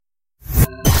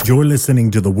You're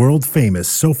listening to the world-famous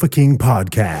Sofa King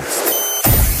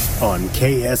podcast on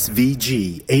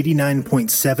KSVG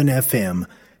 89.7 FM,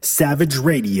 Savage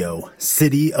Radio,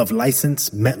 City of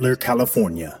License, Mettler,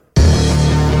 California.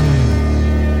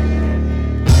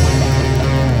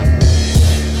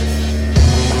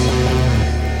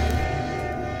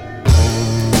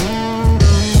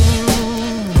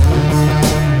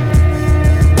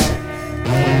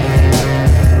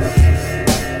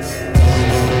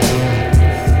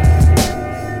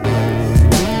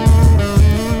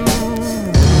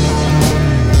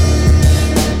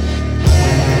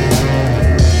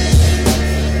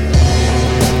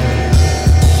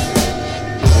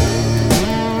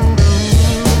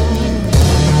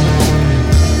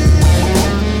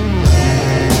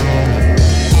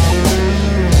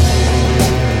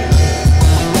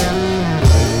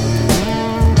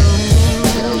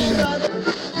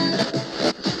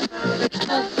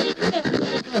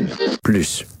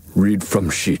 Please read from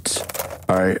sheets.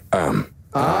 I am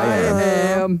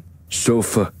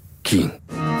Sofa King.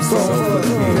 Sofa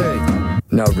King.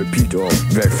 Now repeat all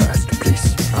very fast,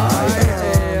 please. I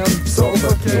am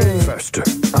Sofa King. Faster.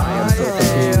 I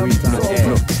am Sofa King.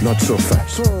 No, not so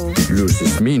fast.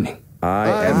 Loses meaning.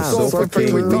 I am Sofa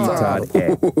King with Todd.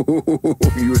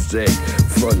 You say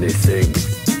funny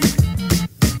things.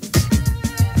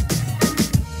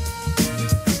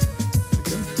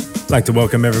 I'd like to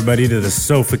welcome everybody to the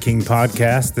Sofa King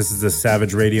podcast. This is the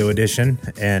Savage Radio edition,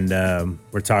 and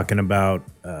we're talking about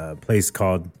a place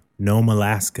called Nome,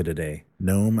 Alaska today.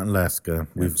 Nome, Alaska.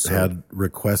 We've had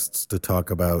requests to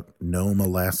talk about Nome,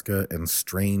 Alaska and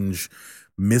strange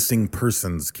missing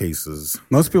persons cases.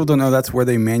 Most people don't know that's where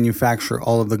they manufacture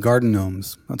all of the garden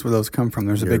gnomes. That's where those come from.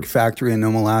 There's a big factory in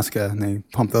Nome, Alaska, and they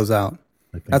pump those out.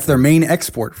 That's their main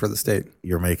export for the state.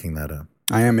 You're making that up.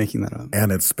 I am making that up.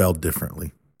 And it's spelled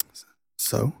differently.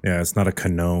 So? Yeah, it's not a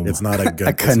canome. It's not a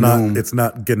canome. It's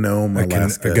not Gnome,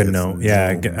 Alaska. A gnome.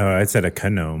 Yeah, I said a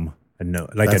canome. A gnome.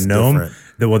 Like That's a gnome. different.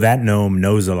 Well, that gnome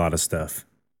knows a lot of stuff.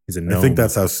 He's a gnome. I think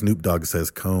that's how Snoop Dogg says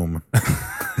comb.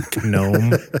 Gnome.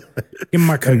 Give me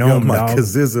my Yo, canome, my dog.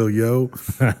 kazizzle, yo.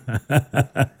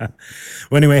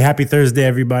 Well, anyway, happy Thursday,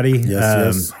 everybody.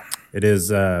 Yes. It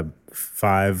is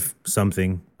 5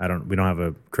 something. We don't have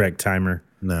a correct timer.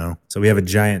 No. So we have a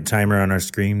giant timer on our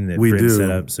screen that We Brent do. set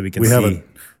up so we can see.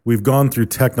 We've gone through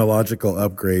technological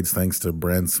upgrades thanks to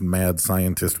Brent's mad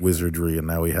scientist wizardry, and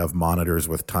now we have monitors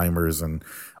with timers and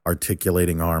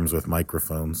articulating arms with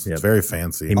microphones. Yep. It's very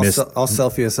fancy. I'll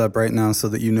selfie us up right now so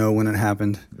that you know when it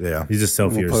happened. Yeah. You just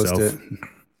selfie We'll yourself. post it.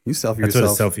 You selfie That's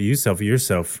yourself. what a selfie. You selfie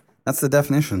yourself. That's the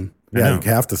definition. Yeah, you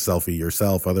have to selfie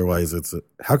yourself. Otherwise,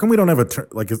 how come we don't have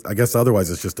I guess otherwise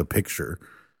it's just a picture.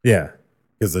 Yeah.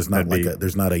 Because there's not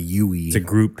there's not a UE. It's a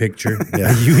group picture. Yeah.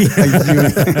 A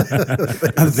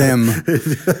them.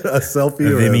 A selfie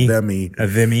A or Vimy. a themi. A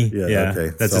Vimy. Yeah, Yeah. okay.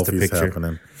 That's just a Selfies picture.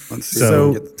 happening. Let's see So- if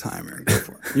we can get the timer. Go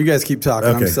for it. You guys keep talking.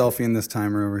 Okay. I'm selfieing this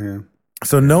timer over here.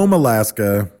 So Nome,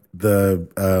 Alaska,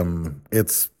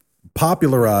 it's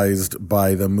popularized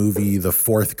by the movie The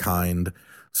Fourth Kind,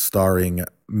 starring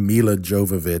Mila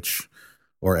Jovovich,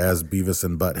 or as Beavis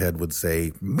and Butthead would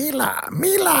say, Mila.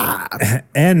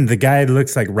 And the guy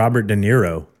looks like Robert De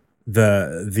Niro.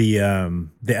 The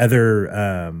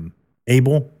other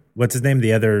Abel, what's his name?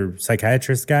 The other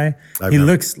psychiatrist guy. He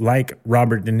looks like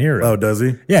Robert De Niro. Oh, does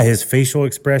he? Yeah, his facial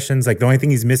expressions. Like the only thing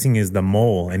he's missing is the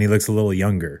mole, and he looks a little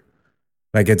younger.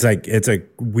 It's a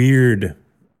weird.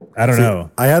 I don't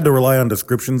know. I had to rely on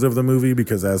descriptions of the movie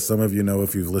because, as some of you know,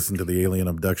 if you've listened to the Alien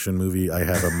Abduction movie, I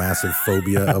have a massive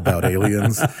phobia about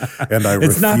aliens, and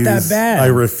It's not that bad. I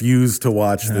refuse to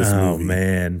watch this Oh movie.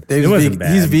 man, Dave's it wasn't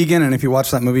bad. He's vegan, and if you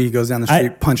watch that movie, he goes down the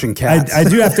street punching cats. I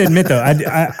do have to admit though,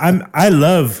 I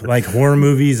love like horror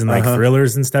movies and like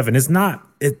thrillers and stuff, and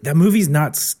that movie's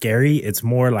not scary. It's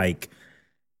more like,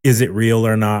 is it real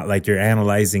or not? Like you're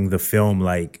analyzing the film.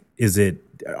 Like,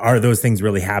 are those things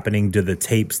really happening? Do the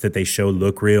tapes that they show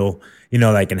look real? You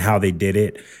know, like, and how they did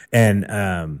it. And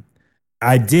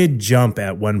I did jump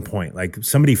at one point. Like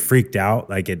somebody freaked out.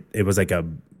 Like it was like a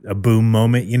boom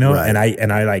moment, you know. Right. And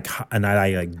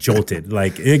I jolted.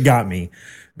 Like it got me.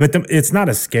 But it's not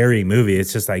a scary movie.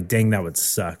 It's just like, dang, that would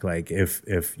suck. Like if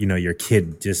you know your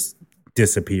kid just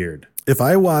disappeared. If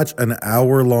I watch an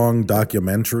hour-long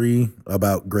documentary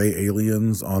about gray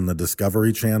aliens on the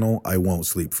Discovery Channel, I won't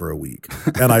sleep for a week.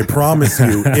 And I promise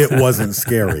you, it wasn't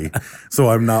scary.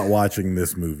 So I'm not watching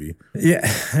this movie. Yeah.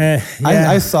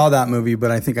 I saw that movie,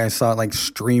 but I think I saw it like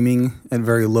streaming at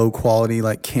very low quality,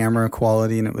 like camera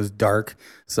quality, and it was dark.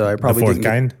 So I probably Fourth didn't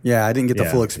Kind? I didn't get the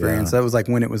Yeah, full experience. yeah. That was like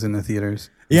when it was in the theaters.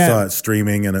 You saw it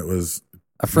streaming and it was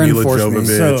A friend Mila forced me.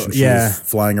 Jovovich. So, and she yeah. was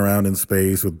flying around in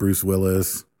space with Bruce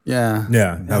Willis, Yeah.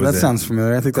 Yeah, That, was it. sounds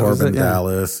familiar. I think that was Corbin it. Yeah.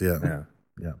 Dallas. Yeah, Yeah.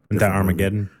 yeah. Isn't that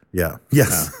Armageddon? Yeah.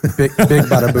 Yes. Big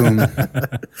bada boom.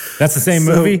 That's the same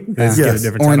So- movie. They just get a Yes.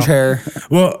 different Orange title. hair.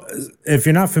 Well, if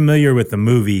you're not familiar with the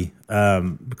movie,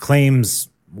 claims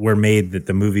were made that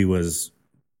the movie was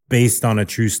based on a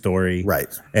true story,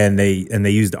 Right. And they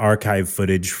used archive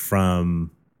footage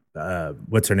from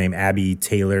what's her name, Abby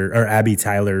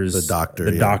Tyler's The doctor,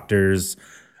 the yeah. doctor's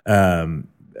videos,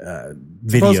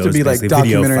 Supposed to be like basically,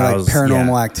 video documentary, like files. paranormal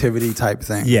Yeah. activity type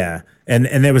thing. Yeah, and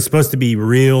it was supposed to be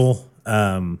real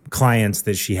clients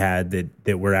that she had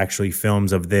that were actually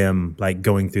films of them like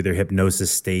going through their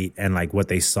hypnosis state and like what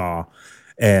they saw.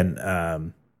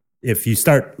 And if you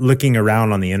start looking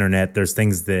around on the internet, there's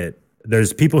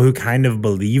people who kind of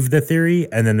believe the theory,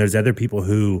 and then there's other people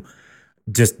who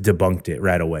just debunked it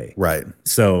right away. Right.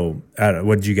 So,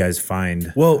 what did you guys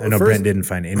find? Well, I know first- Brent didn't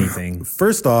find anything.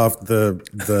 First off,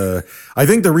 I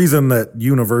think the reason that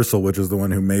Universal, which is the one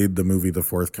who made the movie The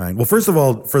Fourth Kind, well, first of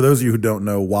all, for those of you who don't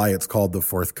know why it's called The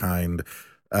Fourth Kind,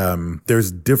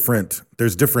 there's different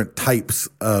types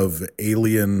of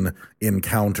alien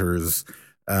encounters.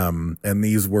 And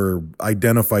these were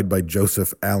identified by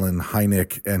Joseph Allen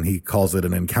Hynek, and he calls it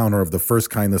an encounter of the first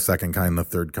kind, the second kind, the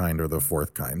third kind, or the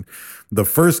fourth kind. The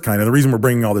first kind, and the reason we're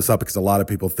bringing all this up because a lot of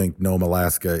people think Nome,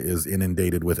 Alaska is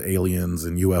inundated with aliens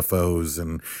and UFOs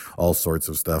and all sorts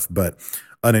of stuff. But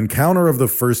an encounter of the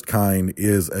first kind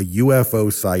is a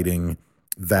UFO sighting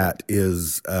that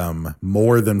is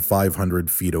more than 500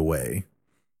 feet away.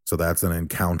 So that's an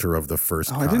encounter of the first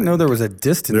kind. I didn't know there was a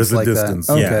distance There's a like distance.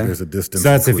 that. Yeah, Okay. there's a distance. So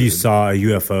that's if you included. saw a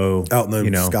UFO Out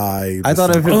in the sky. I thought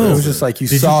if it was just like you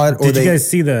saw it, or Did they. you guys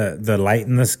see the light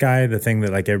in the sky? The thing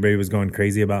that like everybody was going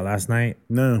crazy about last night.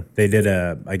 No. They did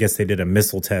I guess they did a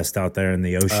missile test out there in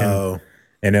the ocean. Oh.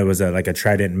 And it was like a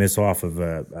Trident missile off of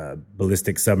a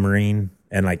ballistic submarine,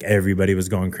 and like everybody was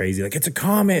going crazy, like it's a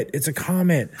comet, it's a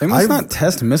comet. They must I've- not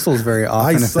test missiles very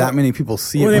often if saw- that many people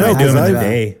see Well, it. they when don't it do them happens. in a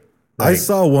day. I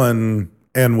saw one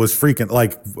and was freaking,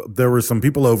 like there were some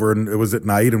people over and it was at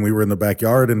night and we were in the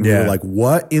backyard and we Yeah. were like,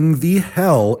 what in the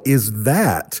hell is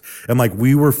that? And like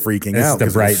we were freaking It's out the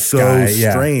because it bright was so sky,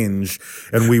 yeah. strange.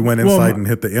 And we went Well, inside and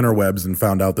hit the interwebs and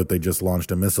found out that they just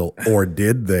launched a missile. Or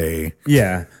did they?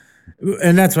 Yeah.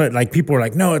 And that's what, like, people were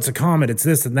like, no, it's a comet, it's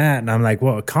this and that. And I'm like,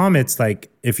 well, comets,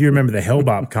 like, if you remember the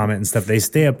Hale-Bopp comet and stuff, they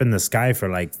stay up in the sky for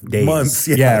like days. Months,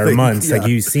 yeah, Yeah, or they- months. yeah. Like,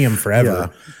 you see them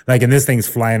forever. Yeah. Like, and this thing's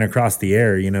flying across the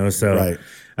air, you know? So, Right.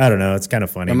 I don't know. It's kind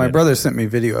of funny. And my but- brother sent me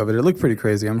video of it. It looked pretty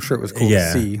crazy. I'm sure it was cool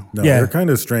Yeah. to see. No, Yeah. they're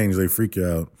kind of strange. They freak you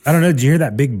out. I don't know. Did you hear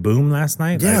that big boom last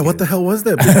night? Yeah, Like, what the hell was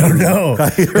that? I don't know.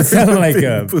 It sounded like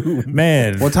a, boom.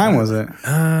 man. What time was it?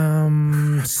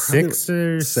 6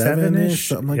 or 7-ish, 7-ish?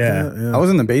 something like Yeah. that. Yeah. I was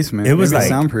in the basement. It was Maybe like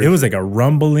soundproof. it was like a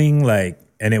rumbling, like,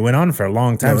 and it went on for a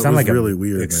long time. No, it Sounded was like really a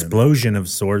weird, man. explosion of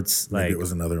sorts. Maybe Like, it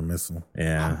was another missile.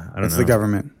 yeah, I don't It's know. the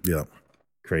government. Yeah.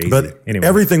 Crazy. But anyway,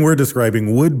 everything we're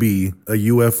describing would be a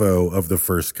UFO of the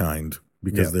first kind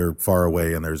because Yeah. they're far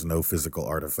away and there's no physical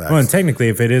artifacts. well, and technically,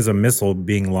 if it is a missile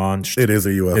being launched, It is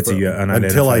a UFO. It's a unidentified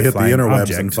Until I hit the flying interwebs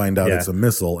object. and find out Yeah. it's a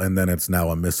missile, and then it's now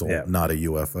a missile, Yeah. not a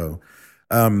UFO.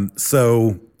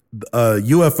 So a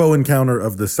UFO encounter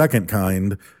of the second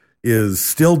kind is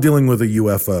still dealing with a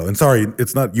UFO. And sorry,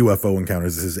 it's not UFO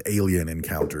encounters, this is alien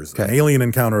encounters. An Okay. alien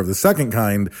encounter of the second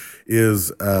kind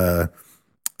is where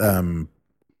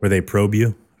they probe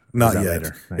you. not that yet.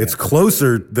 later? Not It's yet.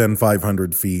 closer than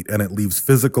 500 feet, and it leaves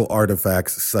physical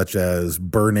artifacts such as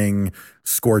burning,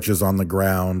 scorches on the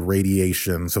ground,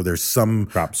 radiation. So there's some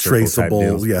Crop circle type traceable,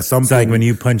 deals. yeah, something. It's like when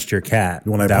you punched your cat.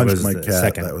 when I that punched was my the cat,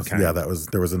 second that was kind. yeah, that was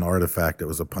there was an artifact. It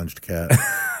was a punched cat.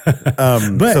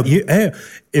 But So-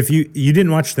 if you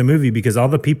didn't watch the movie because all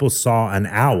the people saw an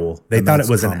owl, they And thought that's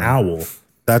it was common. an owl.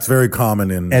 That's very common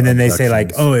in. And then they say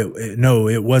like, abductions. no,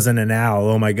 it wasn't an owl.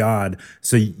 Oh my God.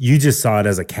 So you just saw it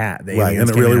as a cat. The right, aliens and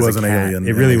it came in really as a was an cat. alien. It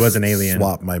and really they was an alien.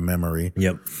 Swap my memory.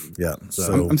 Yep. Yeah.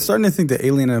 So I'm starting to think that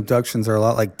alien abductions are a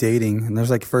lot like dating, and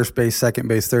there's like first base, second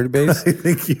base, third base. I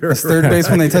think you're Is third base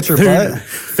when they touch your butt?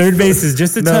 Third base is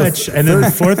just a No, touch, and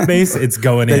then fourth base, it's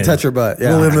going They in. touch your butt.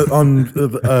 Yeah.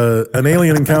 Well, an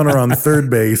alien encounter on third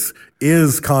base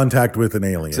is contact with an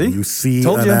alien. See? You see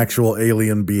Told an ya. actual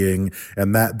alien being,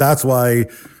 and that's why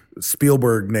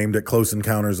Spielberg named it Close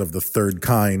Encounters of the Third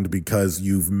Kind, because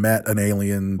you've met an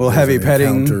alien. Well, there's heavy an petting,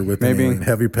 encounter with maybe. an alien,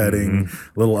 heavy petting,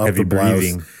 little up Heavy the blouse.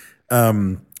 breathing.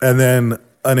 And then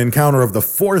an encounter of the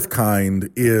fourth kind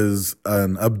is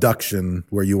an abduction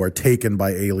where you are taken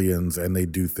by aliens and they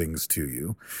do things to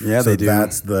you. Yeah, so they do.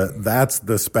 That's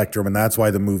the spectrum, and that's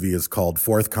why the movie is called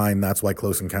Fourth Kind. That's why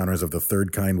Close Encounters of the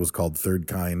Third Kind was called Third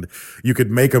Kind. You could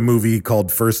make a movie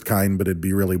called First Kind, but it'd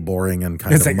be really boring and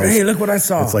kind It's of like, hey, look what I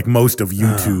saw. It's like most of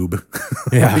YouTube.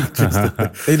 Yeah.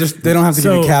 They don't have to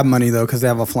give you So- cab money though because they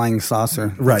have a flying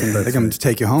saucer. Right, They can just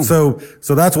take you home. So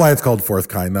that's why it's called Fourth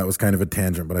Kind. That was kind of a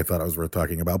tangent, but I thought it was worth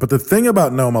talking about. But the thing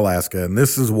about Nome, Alaska, and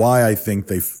this is why I think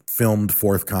they filmed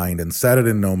Fourth Kind and set it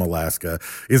in Nome, Alaska,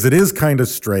 is it is kind of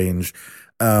strange.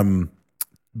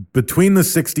 Between the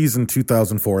 60s and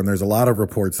 2004, and there's a lot of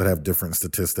reports that have different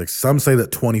statistics. Some say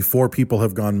that 24 people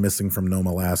have gone missing from Nome,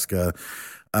 Alaska.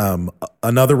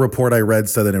 Another report I read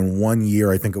said that in 1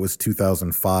 year, I think it was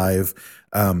 2005,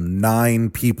 9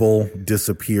 people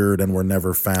disappeared and were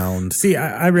never found. See,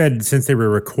 I read since they were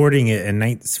recording it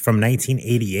from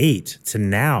 1988 to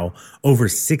now, over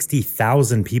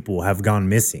 60,000 people have gone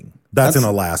missing. That's in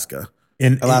Alaska.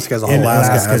 In Alaska as a whole.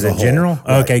 Alaska Alaska as as a a whole. general?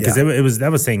 Right, Okay, because yeah. it was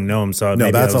that was saying Nome, so No,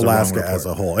 maybe that's that was the wrong Alaska report. as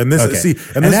a whole. And this Okay. see,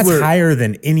 and this that's is where, higher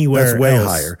than anywhere That's way else.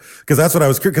 higher. Because that's what I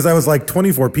was curious. Because I was like,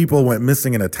 24 people went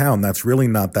missing in a town. That's really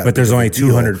not that. But there's big of a only deal.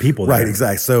 200 people there. Right?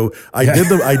 Exactly. So I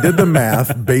did the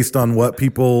math based on what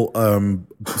people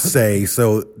say.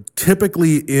 So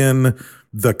typically in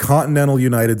the continental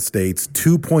United States,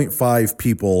 2.5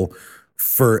 people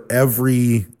for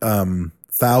every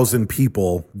 1,000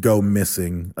 people go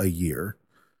missing a year.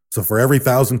 So for every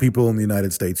 1,000 people in the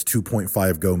United States,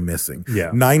 2.5 go missing. Yeah.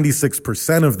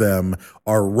 96% of them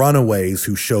are runaways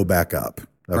who show back up.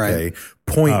 Okay. Right.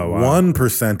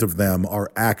 0.1% of them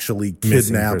are actually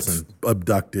Missing kidnapped, person.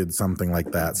 abducted, something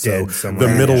like that. Dead So somewhere.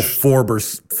 the middle Vanished.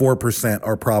 4%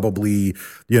 are probably,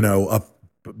 a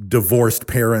divorced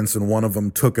parents and one of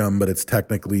them took them, but it's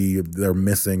technically they're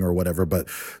missing or whatever. But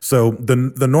so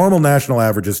the normal national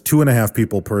average is 2.5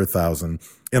 people per 1,000.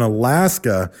 In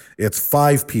Alaska, it's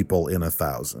 5 people in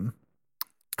 1,000.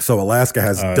 So Alaska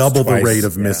has It's double the twice, rate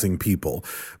of yeah. missing people.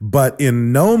 But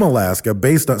in Nome, Alaska,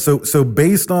 based on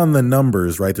the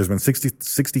numbers, right? There's been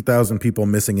 60,000 people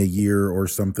missing a year or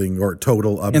something, or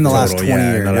total up In the last Total, 20 yeah,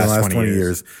 in years. the in the last last 20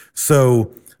 years.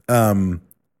 So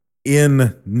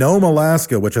in Nome,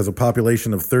 Alaska, which has a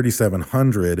population of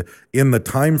 3,700, in the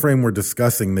time frame we're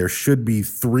discussing, there should be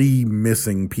 3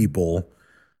 missing people.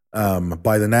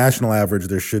 By the national average,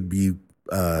 there should be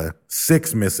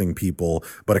 6 missing people,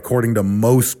 but according to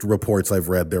most reports I've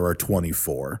read, there are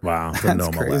 24. Wow. from That's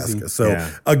Nome, crazy. Alaska. So Yeah.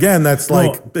 again, that's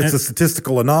like Well, it's a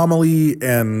statistical anomaly,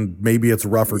 and maybe it's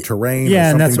rougher terrain. Yeah,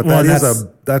 or and something,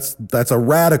 that's- but that's a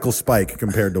radical spike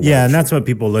compared to Yeah, what and that's what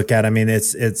people look at. I mean,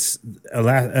 it's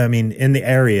in the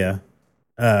area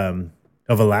of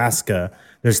Alaska,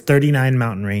 there's 39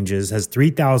 mountain ranges, has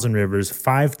 3,000 rivers,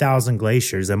 5,000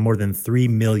 glaciers, and more than 3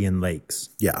 million lakes.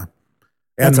 yeah.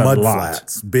 And That's a mud lot.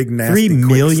 flats, big nasty 3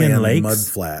 million quicksand lakes? mud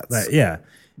flats. Yeah.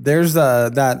 There's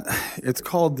it's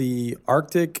called the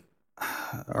Arctic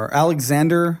or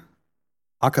Alexander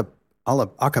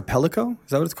Archipelago. Is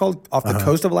that what it's called? Off the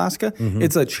coast of Alaska.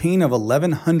 It's a chain of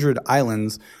 1,100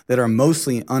 islands that are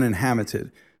mostly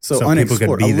uninhabited. So people could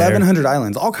unexplored. be there. 1,100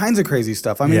 islands, all kinds of crazy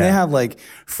stuff. I mean, Yeah. they have like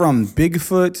from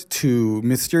Bigfoot to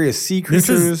mysterious sea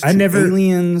creatures to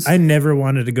aliens. I never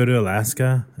wanted to go to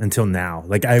Alaska until now.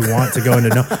 Like I want to go into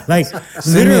like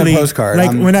Send me a literally postcard. like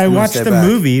I'm when I gonna watch stay the back.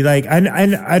 movie, like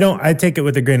I take it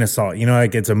with a grain of salt,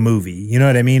 like it's a movie, you know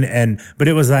what I mean? But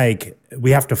it was like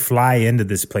we have to fly into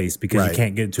this place because Right. you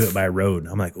can't get to it by road.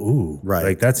 I'm like, ooh, Right.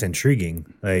 like that's intriguing.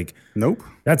 Like Nope.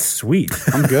 that's sweet.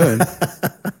 I'm good.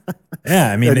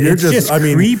 Yeah, I mean, And it's just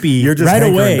creepy. You're just right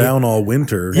hankering away. down all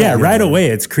winter. Yeah, you right know. away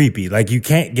it's creepy. Like you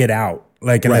can't get out,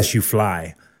 like unless Right. you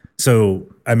fly. So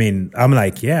I mean, I'm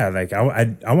like, yeah, like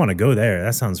I want to go there.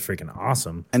 That sounds freaking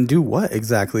awesome. And do what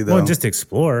exactly though? Well, just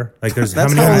explore. Like there's how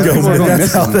That's many how islands? people are going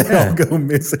That's how missing. they all go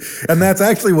missing. And that's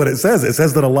actually what it says. It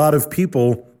says that a lot of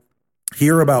people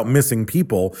hear about missing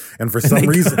people, and for some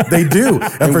reason they do,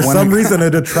 and for wanna some go. reason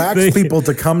it attracts people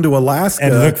to come to Alaska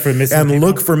And look for missing people.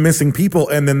 look for missing people,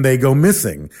 and then they go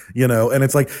missing, and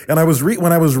it's like, and I was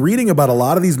when I was reading about a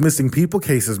lot of these missing people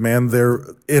cases, man,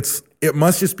 it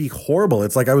must just be horrible.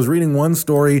 It's like I was reading one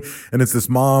story, and it's this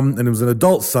mom, and it was an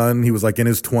adult son. He was like in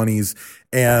his 20s,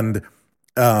 and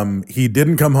he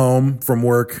didn't come home from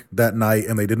work that night,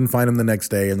 and they didn't find him the next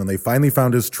day. And then they finally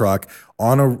found his truck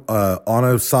on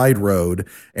a side road,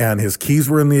 and his keys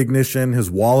were in the ignition. His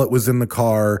wallet was in the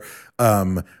car.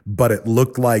 But it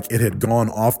looked like it had gone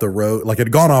off the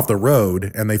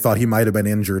road, and they thought he might have been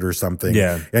injured or something.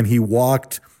 Yeah. And he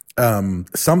walked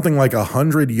something like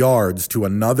 100 yards to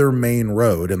another main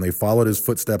road, and they followed his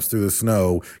footsteps through the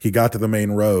snow. He got to the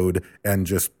main road and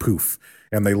just poof.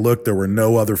 And they looked, there were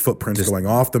no other footprints going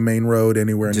off the main road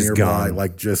anywhere nearby. Gone.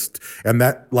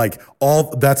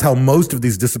 That's how most of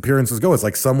these disappearances go. It's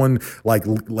like someone like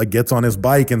gets on his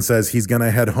bike and says he's going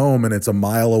to head home, and it's a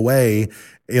mile away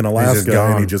in Alaska,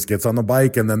 and he just gets on the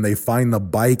bike, and then they find the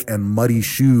bike and muddy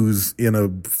shoes in a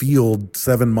field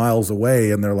 7 miles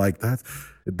away, and they're like, "That's."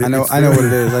 I know what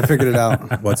it is. I figured it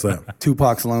out. What's that?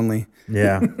 Tupac's lonely.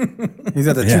 Yeah. He's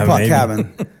at the Yeah, Tupac maybe.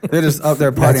 cabin. They're just up there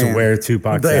That's partying. where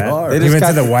Tupac's They at. are. They He just went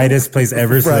to got- the whitest place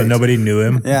ever so that Right. nobody knew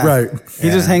him. Yeah. Right.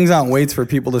 He just hangs out and waits for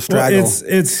people to Well, straggle.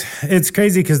 it's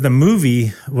crazy because the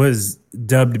movie was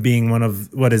dubbed being one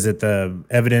of the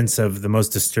evidence of the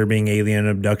most disturbing alien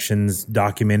abductions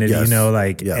documented. Yes. You know,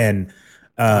 like Yeah. and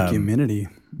Community.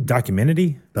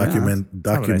 documented. Documented.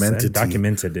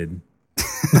 Documented.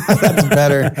 That's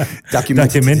better.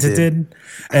 Documented.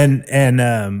 And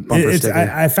Bumper it's sticker.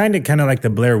 I find it kind of like the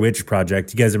Blair Witch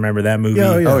Project. You guys remember that movie? Yeah,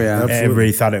 Oh, yeah. absolutely.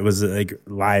 Everybody thought it was like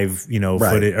live,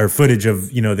 Right. footage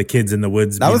of the kids in the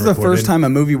woods. That being was the recorded. first time a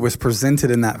movie was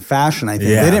presented in that fashion, I think.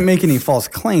 Yeah. They didn't make any false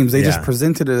claims. They just Yeah.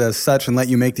 presented it as such and let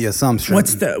you make the assumption.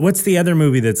 What's the other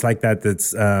movie that's like that?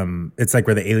 That's it's like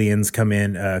where the aliens come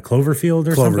in, Cloverfield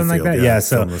or something like Cloverfield, that. yeah, Yeah.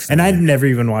 So, Film and I'd never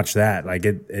even watched that. Like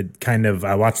it kind of.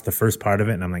 I watched the first part of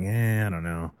it, and I'm like, I don't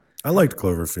know. I liked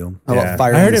Cloverfield. How Yeah. about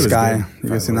Fire I in heard the it was Sky? good. You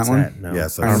guys seen that What's one? No.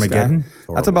 Yes, Fire in the Armageddon.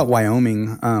 Sky? That's about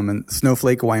Wyoming and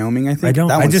Snowflake, Wyoming, I think. I don't.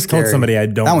 That I one's just told scary. somebody I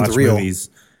don't That watch one's real. movies.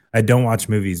 I don't watch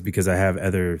movies because I have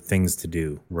other things to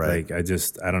do. Right. Like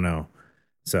I don't know.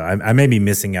 So I may be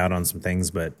missing out on some things,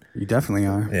 but You definitely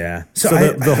are. yeah. So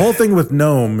I- the whole thing with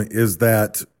Nome is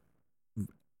that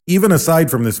even aside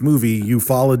from this movie,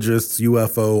 ufologists,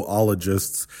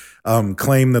 UFOologists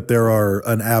claim that there are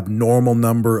an abnormal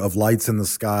number of lights in the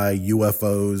sky,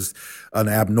 UFOs, an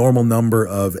abnormal number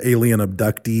of alien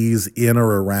abductees in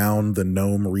or around the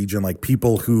Nome region, like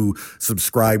people who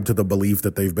subscribe to the belief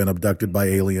that they've been abducted by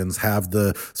aliens, have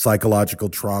the psychological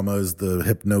traumas, the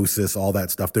hypnosis, all that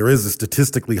stuff. There is a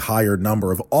statistically higher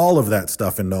number of all of that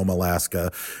stuff in Nome, Alaska.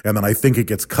 And then I think it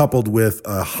gets coupled with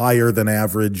a higher than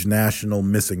average national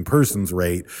missing persons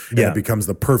rate. And Yeah. it becomes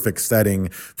the perfect setting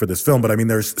for this film. But I mean,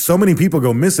 there's so many people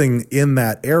go missing in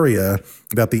that area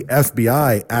that the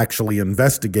FBI actually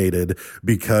investigated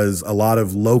because a lot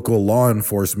of local law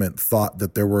enforcement thought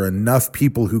that there were enough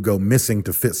people who go missing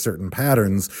to fit certain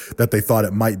patterns that they thought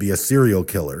it might be a serial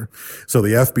killer. So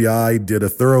the FBI did a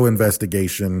thorough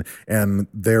investigation, and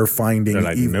they're finding They're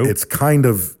like, nope. it's kind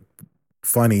of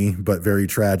funny but very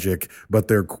tragic, but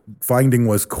their finding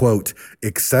was, quote,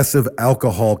 excessive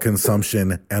alcohol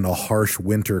consumption and a harsh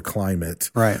winter climate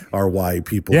Right. are why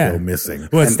people yeah. go missing.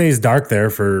 Well, it stays dark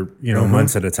there for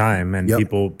months at a time, and Yep.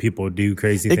 people do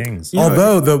crazy things.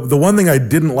 Although the one thing I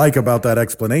didn't like about that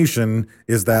explanation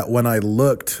is that when I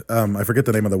looked, I forget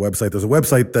the name of the website. There's a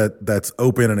website that's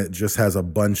open and it just has a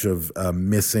bunch of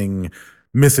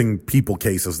missing people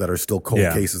cases that are still cold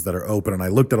Yeah. cases that are open. And I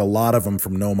looked at a lot of them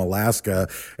from Nome, Alaska,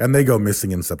 and they go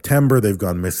missing in September. They've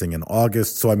gone missing in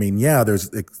August. So, I mean, yeah, there's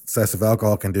excessive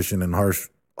alcohol condition and harsh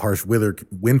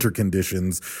winter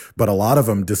conditions, but a lot of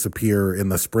them disappear in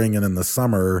the spring and in the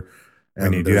summer.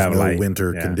 And you do there's have no light.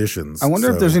 winter Yeah. conditions. I wonder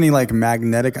if So- there's any like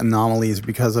magnetic anomalies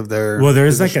because of their Well,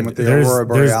 there's like position a with the Aurora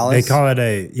there's Borealis they call it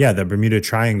the Bermuda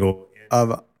Triangle.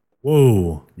 of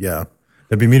Whoa. Yeah.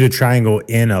 The Bermuda Triangle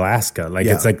in Alaska. Like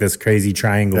Yeah. it's like this crazy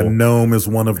triangle. And Nome is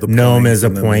one of the Nome points, is a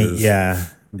and then point, there's- yeah.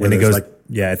 where And it there's goes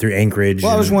through Anchorage.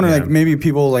 Well, I was and- wondering, yeah. like, maybe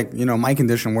people, like, my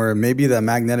condition where maybe the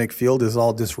magnetic field is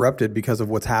all disrupted because of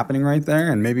what's happening right there,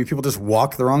 and maybe people just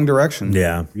walk the wrong direction.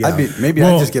 Yeah. I'd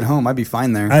Well, just get home. I'd be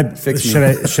fine there. Fix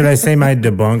me. Should I say my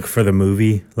debunk for the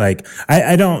movie? Like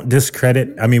I don't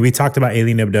discredit. I mean, we talked about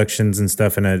alien abductions and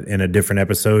stuff in a different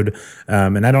episode,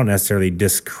 and I don't necessarily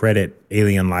discredit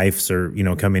alien lives or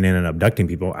coming in and abducting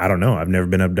people. I don't know. I've never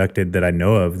been abducted that I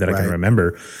know of that I can Right.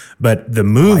 remember. But the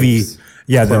movie, Lives.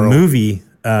 the Plural. movie.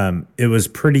 It was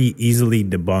pretty easily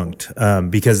debunked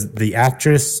because the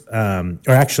actress, or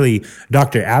actually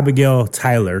Dr. Abigail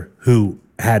Tyler, who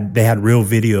they had real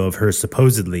video of her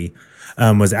supposedly,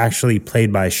 was actually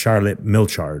played by Charlotte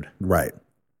Milchard, Right.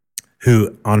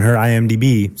 who on her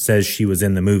IMDb says she was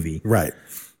in the movie, Right.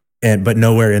 but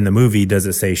nowhere in the movie does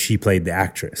it say she played the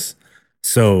actress.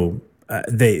 So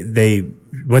they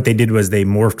what they did was they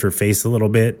morphed her face a little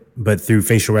bit, but through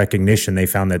facial recognition, they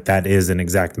found that is an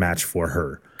exact match for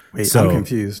her. Wait, so I'm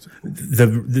confused.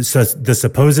 the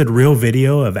supposed real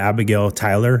video of Abigail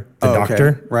Tyler, the Oh, okay.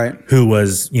 doctor, Right. who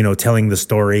was telling the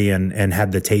story and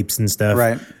had the tapes and stuff,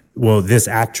 Right. well, this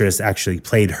actress actually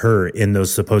played her in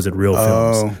those supposed real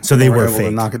Oh, films. So they were able to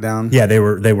fake. knock it down. Yeah, they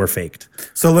were faked.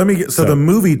 So the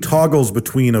movie toggles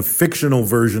between a fictional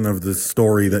version of the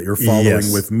story that you're following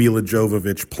Yes. with Mila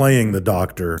Jovovich playing the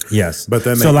doctor. Yes. But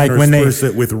then they So, like, when they- intersperse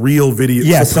it with real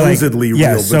video, supposedly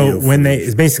real so video when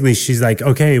footage. basically she's like,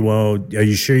 okay, well, are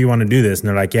you sure you want to do this? And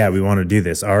they're like, yeah, we want to do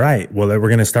this. All right, well, we're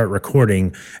going to start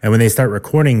recording. And when they start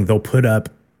recording, they'll put up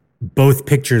both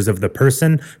pictures of the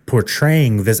person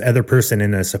portraying this other person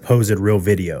in a supposed real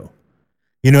video.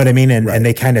 You know what I mean? And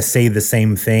they kind of say the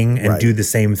same thing and Right. do the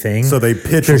same thing. So they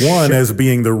pitch For one sure. as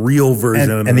being the real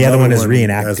version, and the other one is as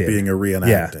reenacted. being a reenacting.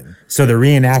 Yeah. So they're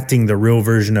reenacting the real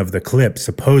version of the clip,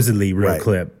 supposedly real Right.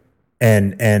 clip.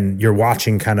 And you're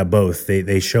watching kind of both.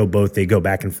 They show both. They go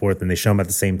back and forth and they show them at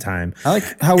the same time. I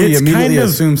like how we It's immediately kind of-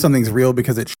 assume something's real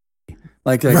because it's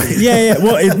like Yeah.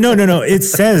 Well, no. It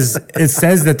says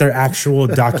that they're actual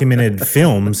documented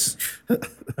films.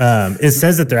 It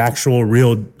says that they're actual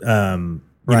real,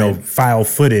 file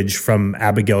footage from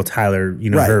Abigail Tyler.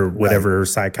 Right, her whatever her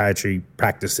psychiatry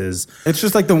practices. It's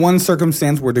just like the one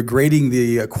circumstance where degrading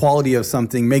the quality of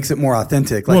something makes it more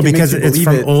authentic. Like Well, it makes because you it's believe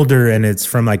from it. older and it's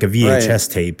from like a VHS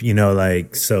Right.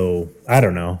 tape. So I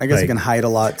don't know. I guess like, it can hide a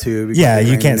lot too. because Yeah, of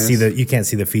the you can't see graininess. you can't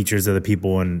see the features of the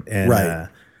people and Right.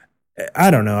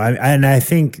 I don't know. I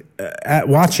think at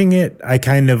watching it, I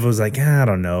kind of was like, I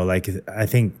don't know. Like, I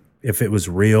think if it was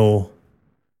real,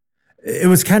 it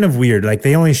was kind of weird. Like,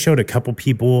 they only showed a couple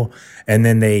people, and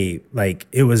then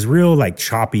it was real, like,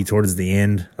 choppy towards the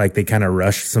end. Like, they kind of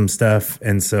rushed some stuff,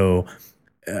 and so,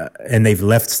 and they've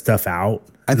left stuff out.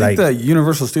 I think the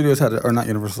Universal Studios or not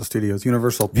Universal Studios,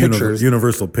 Universal Pictures.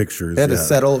 Universal Pictures. They had to yeah.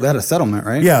 settle. They had a settlement,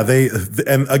 right? Yeah,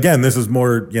 and again, this is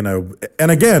more,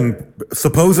 and again,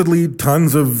 supposedly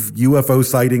tons of UFO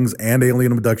sightings and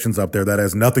alien abductions up there. That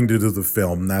has nothing to do with the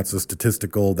film. That's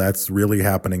that's really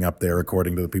happening up there,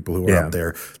 according to the people who are Yeah. up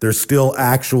there. There's still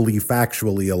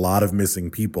factually, a lot of missing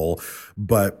people.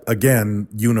 But again,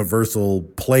 Universal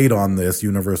played on this,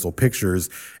 Universal Pictures,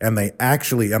 and they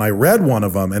actually, and I read one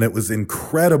of them, and it was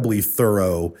incredibly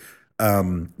thorough.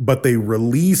 But they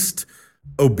released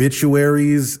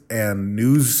obituaries and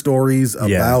news stories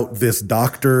about this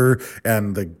doctor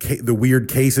and the weird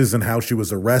cases and how she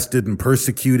was arrested and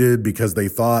persecuted because they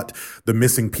thought the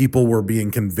missing people were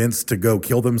being convinced to go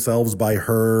kill themselves by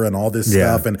her and all this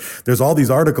stuff. And there's all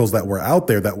these articles that were out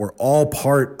there that were all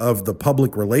part of the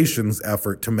public relations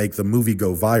effort to make the movie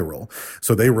go viral.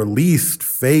 So they released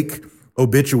fake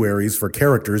obituaries for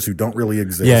characters who don't really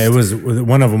exist. Yeah, it was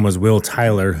one of them was Will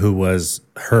Tyler, who was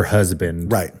her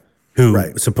husband, Right. Who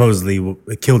Right. supposedly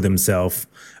killed himself,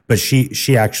 but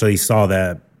she actually saw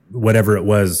that whatever it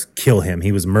was kill him.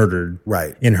 He was murdered,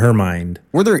 Right. in her mind.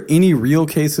 Were there any real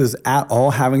cases at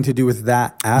all having to do with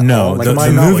that at No, all? Like, the my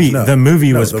movie- knowledge, no. the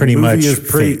movie No, was the pretty movie much is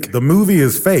fake. The movie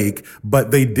is fake,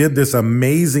 but they did this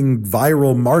amazing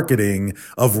viral marketing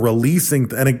of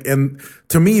releasing, and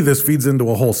to me, this feeds into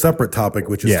a whole separate topic,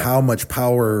 which is Yeah. how much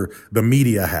power the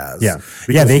media has. Yeah.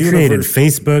 Because They created Universe-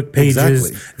 Facebook pages.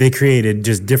 Exactly. They created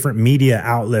just different media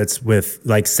outlets with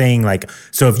like saying like,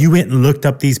 so if you went and looked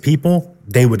up these people,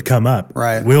 they would come up.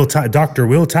 Right. Dr.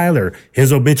 Will Tyler,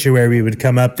 his obituary would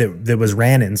come up that was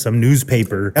ran in some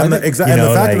newspaper. And the fact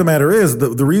like- of the matter is,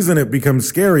 the reason it becomes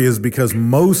scary is because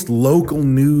most local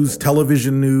news,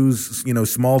 television news,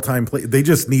 small time they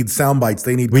just need sound bites.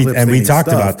 They need clips. and they we need talked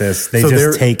stuff. about this. They So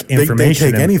just take information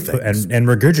They take anything. and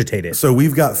regurgitate it. So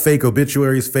we've got fake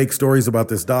obituaries, fake stories about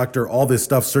this doctor, all this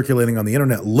stuff circulating on the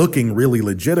internet looking really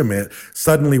legitimate.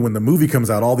 Suddenly when the movie comes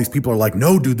out, all these people are like,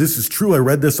 no, dude, this is true. I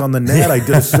read this on the net. I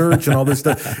did a search and all this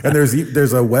stuff. And there's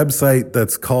a website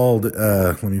that's called,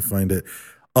 let me find it,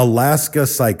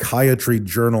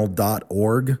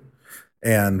 alaskapsychiatryjournal.org.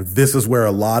 And this is where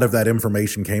a lot of that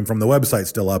information came from. The website's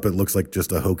still up. It looks like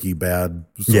just a hokey, bad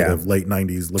sort of late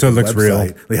 90s looking So it looks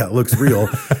website. Yeah, it looks real.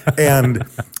 And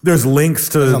there's links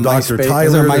to Is there Dr. MySpace- Tyler.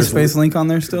 Is there a There's- MySpace link on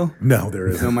there still? No, there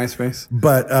isn't. No MySpace.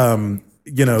 But a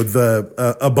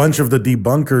bunch of the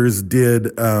debunkers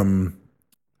did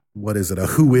what is it, a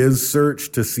who is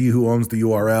search to see who owns the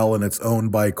URL, and it's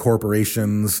owned by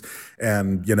corporations,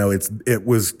 and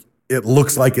it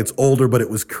looks like it's older, but it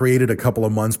was created a couple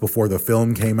of months before the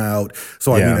film came out.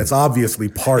 So I Yeah. mean, it's obviously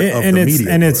part of and the it's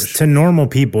media and push. it's to normal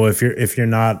people if you're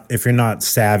not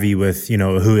savvy with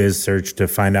who is search to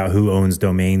find out who owns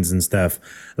domains and stuff,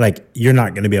 like you're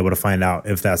not going to be able to find out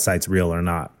if that site's real or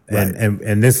not. Right.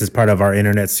 And this is part of our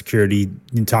internet security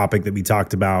topic that we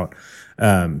talked about.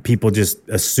 People just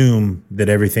assume that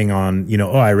everything on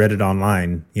I read it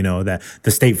online, that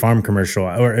the State Farm commercial,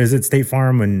 or is it State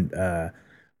Farm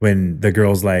when the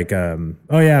girl's like, oh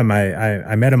yeah,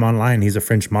 I met him online. He's a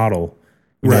French model.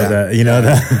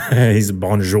 He's a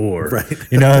bonjour.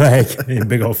 Right. Like a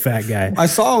big old fat guy. I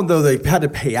saw though they had to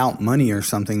pay out money or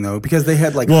something though because they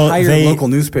had hired local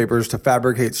newspapers to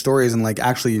fabricate stories and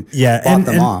actually bought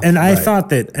them off. And I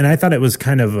thought it was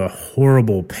kind of a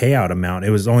horrible payout amount.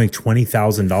 It was only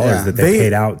 $20,000 that they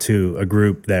paid out to a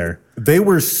group there. They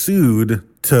were sued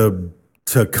to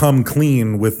come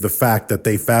clean with the fact that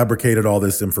they fabricated all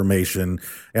this information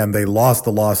and they lost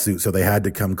the lawsuit. So they had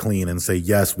to come clean and say,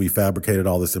 yes, we fabricated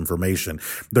all this information.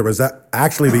 There was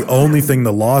actually the only thing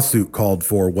the lawsuit called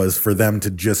for was for them to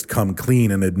just come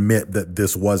clean and admit that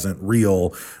this wasn't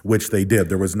real, which they did.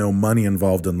 There was no money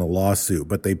involved in the lawsuit,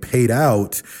 but they paid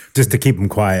out just to keep them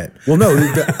quiet. Well, no,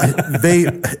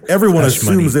 everyone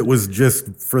assumes it was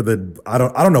just for I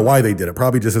don't know why they did it.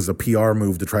 Probably just as a PR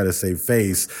move to try to save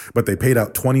face, but they paid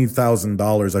out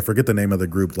 $20,000. I forget the name of the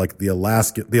group, like the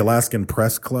Alaskan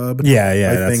Press Club. Yeah.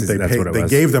 I think that's what it was. They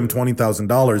gave them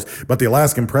 $20,000, but the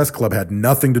Alaskan Press Club had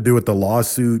nothing to do with the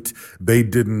lawsuit.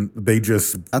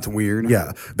 That's weird.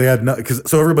 Yeah. They had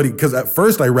because at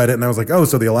first I read it and I was like, oh,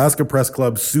 so the Alaska Press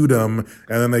Club sued them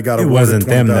and then they got awarded wasn't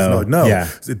them though. No,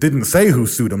 it didn't say who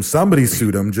sued them. Somebody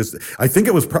sued them. I think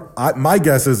it was, my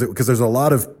guess is because there's a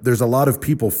lot of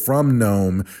people from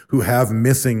Nome who have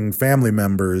missing family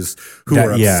members who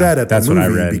are upset at the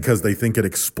movie because they think it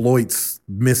exploits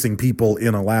missing people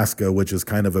in Alaska, which is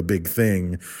kind of a big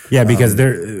thing. Yeah, because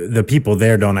the people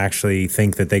there don't actually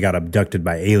think that they got abducted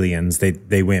by aliens.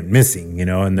 They went missing,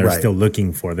 and they're still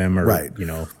looking for them.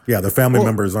 Yeah, the family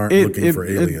members aren't looking for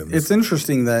aliens. It's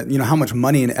interesting that how much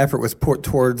money and effort was put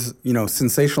towards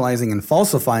sensationalizing and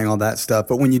falsifying all that stuff.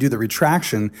 But when you do the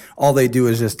retraction, all they do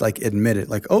is just admit it,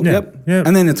 yep,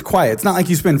 and then it's quiet. It's not like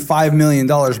you spend $5 million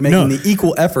making the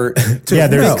equal effort to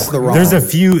fix the wrong.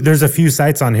 There's a few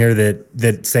sites on here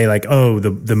that say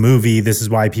the movie, this is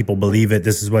why people believe it,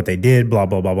 this is what they did, blah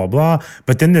blah blah blah blah.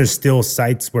 But then there's still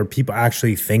sites where people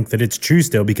actually think that it's true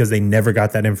still because they never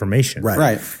got that information.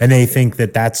 Right. And they think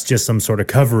that that's just some sort of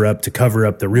cover up to cover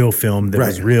up the real film that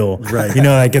was real. Right.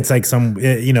 It's like some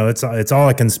it's all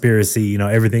a conspiracy.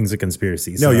 Everything's a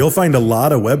conspiracy. No, you'll find a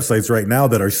lot of websites right now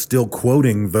that are still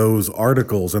quoting those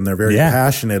articles and they're very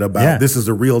passionate about this is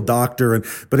a real doctor,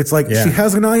 but it's like she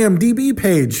has an IMDb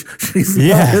page. She's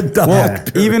not a doctor.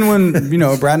 Even when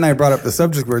Brad and I brought up the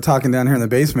subject, we were talking down here in the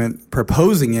basement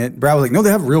proposing it. Brad was like, "No, they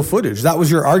have real footage." That was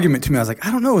your argument to me. I was like,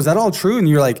 "I don't know, is that all true?" And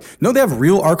you're like, "No, they have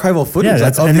real archival footage." Yeah,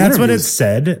 that's what it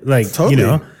said.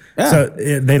 Totally. Yeah. So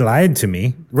they lied to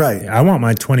me. Right. I want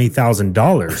my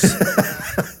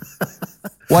 $20,000.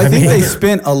 Well, I think they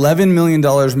spent $11 million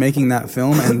making that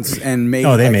film and made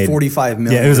 $45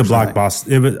 million. Yeah, it was a blockbuster.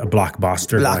 It was a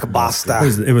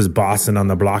blockbuster. It was bossing on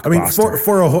the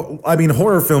blockbuster.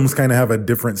 Horror films kind of have a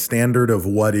different standard of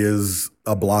what is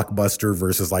a blockbuster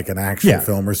versus like an action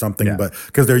film or something, but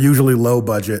because they're usually low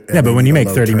budget. Yeah, but when you make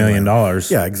 $30 million,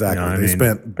 yeah, exactly. They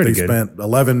spent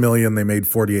 $11 million. They made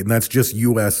 48, and that's just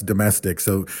U.S. domestic.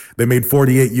 So they made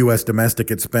 48 U.S.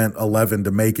 domestic. It spent 11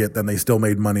 to make it. Then they still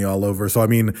made money all over. So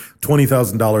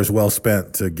 $20,000 well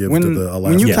spent to give to the Alaska.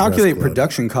 When you calculate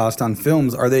production cost on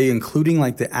films, are they including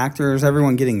the actors,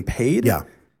 everyone getting paid? Yeah.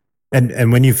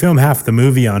 And when you film half the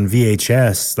movie on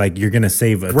VHS, you're going to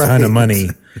save a ton of money,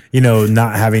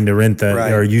 not having to rent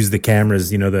or use the cameras,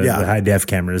 the high def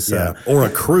cameras. Yeah. Or a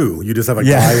crew. You just have a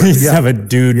guy. You just have a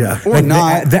dude. Yeah. Or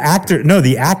not.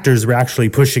 The actors were actually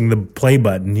pushing the play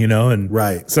button, and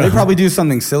right. So they probably do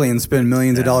something silly and spend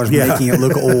millions of dollars making it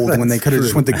look old when they could have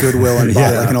just went to Goodwill and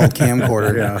bought an old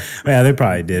camcorder. Yeah, they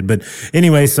probably did. But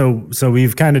anyway, so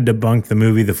we've kind of debunked the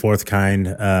movie The Fourth Kind.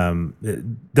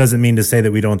 It doesn't mean to say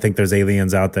that we don't think there's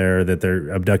aliens out there, that they're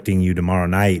abducting you tomorrow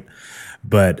night.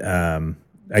 But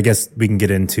I guess we can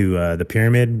get into the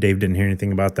pyramid. Dave didn't hear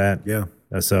anything about that. Yeah.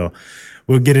 So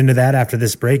we'll get into that after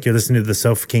this break. You're listening to the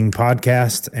Sofa King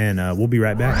podcast, and we'll be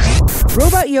right back.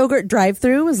 Robot Yogurt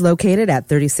Drive-Thru is located at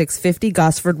 3650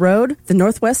 Gosford Road, the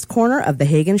northwest corner of the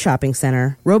Hagen Shopping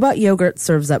Center. Robot Yogurt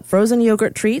serves up frozen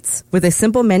yogurt treats with a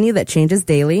simple menu that changes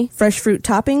daily. Fresh fruit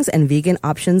toppings and vegan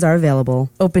options are available.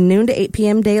 Open noon to 8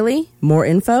 p.m. daily. More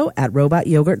info at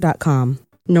robotyogurt.com.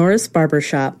 Norris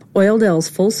Barbershop, Oildale's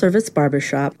full-service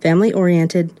barbershop,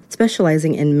 family-oriented,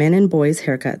 specializing in men and boys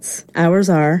haircuts. Hours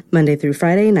are Monday through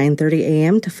Friday, 9:30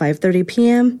 a.m. to 5:30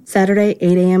 p.m., Saturday,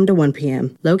 8 a.m. to 1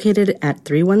 p.m. Located at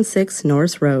 316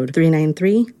 Norris Road,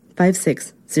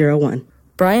 393-5601.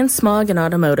 Brian Smog and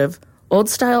Automotive,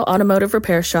 old-style automotive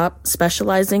repair shop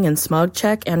specializing in smog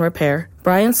check and repair.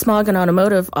 Brian Smog and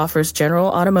Automotive offers general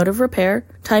automotive repair,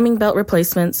 timing belt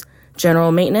replacements,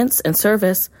 general maintenance and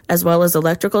service, as well as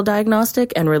electrical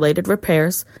diagnostic and related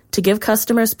repairs to give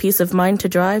customers peace of mind to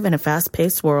drive in a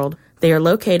fast-paced world. They are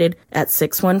located at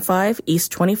 615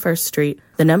 East 21st Street.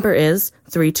 The number is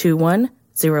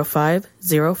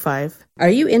 321-0505. Are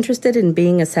you interested in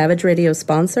being a Savage Radio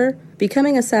sponsor?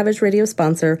 Becoming a Savage Radio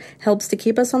sponsor helps to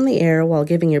keep us on the air while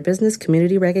giving your business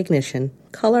community recognition.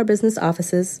 Call our business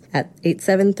offices at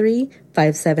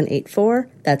 873-5784.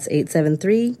 That's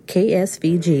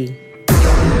 873-KSVG.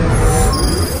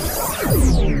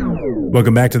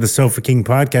 Welcome back to the Sofa King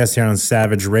podcast here on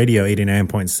Savage Radio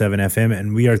 89.7 FM.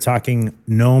 And we are talking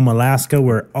Nome, Alaska,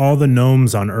 where all the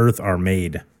gnomes on Earth are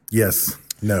made. Yes.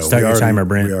 No. Start your timer,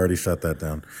 Brent. We already shut that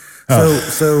down.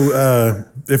 So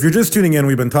if you're just tuning in,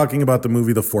 we've been talking about the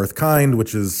movie The Fourth Kind,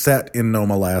 which is set in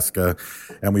Nome, Alaska,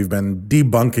 and we've been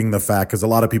debunking the fact because a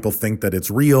lot of people think that it's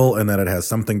real and that it has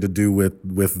something to do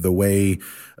with the way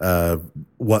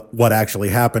what actually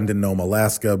happened in Nome,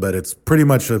 Alaska, but it's pretty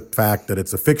much a fact that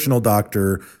it's a fictional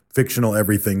doctor, fictional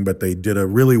everything, but they did a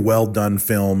really well done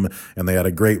film and they had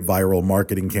a great viral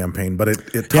marketing campaign. But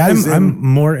it ties in. I'm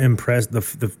more impressed.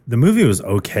 The movie was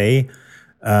okay.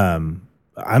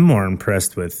 I'm more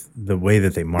impressed with the way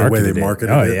that they marketed it.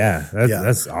 Oh, yeah.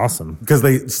 That's awesome. Because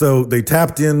they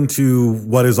tapped into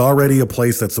what is already a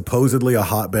place that's supposedly a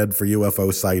hotbed for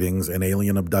UFO sightings and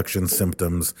alien abduction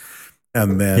symptoms.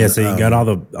 And then so you got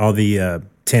all the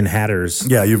Tin Hatters.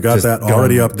 Yeah, you've got that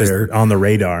already up there on the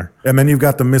radar. And then you've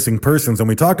got the missing persons. And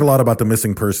we talked a lot about the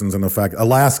missing persons and the fact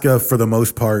Alaska, for the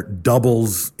most part,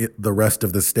 doubles the rest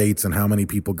of the states and how many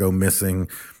people go missing.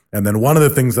 And then one of the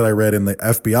things that I read in the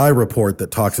FBI report that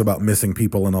talks about missing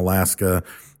people in Alaska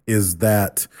is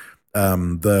that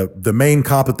the main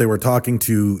cop that they were talking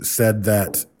to said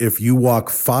that if you walk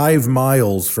 5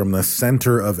 miles from the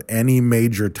center of any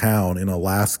major town in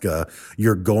Alaska,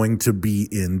 you're going to be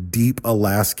in deep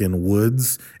Alaskan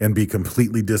woods and be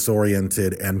completely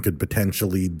disoriented and could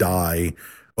potentially die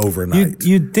overnight.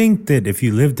 You'd think that if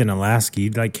you lived in Alaska,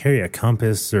 you'd like carry a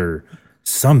compass or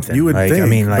something. You would think. I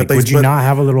mean, like, would you not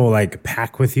have a little like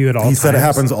pack with you at all times? He said it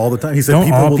happens all the time. He said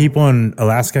don't people in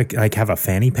Alaska like have a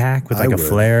fanny pack with like a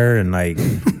flare and like,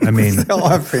 I mean, they all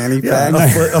have fanny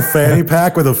packs. A fanny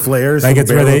pack with a flare. Like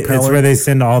it's where they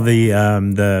send all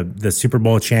the Super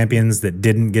Bowl champions that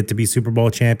didn't get to be Super Bowl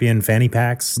champion fanny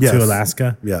packs to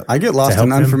Alaska. Yeah, I get lost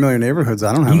in unfamiliar neighborhoods.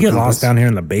 I don't have. You get lost down here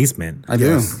in the basement. I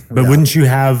do, but wouldn't you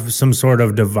have some sort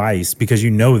of device because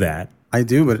you know that? I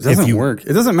do, but it doesn't work.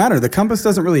 It doesn't matter. The compass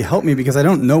doesn't really help me because I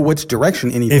don't know which direction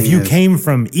anything is. If you came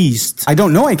from east... I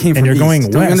don't know I came from east. And you're going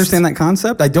west. Don't you understand that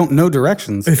concept? I don't know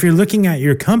directions. If you're looking at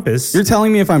your compass... You're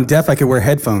telling me if I'm deaf, I could wear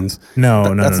headphones.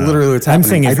 No. That's literally what's happening. I'm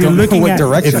saying if you're looking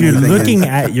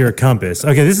at your compass...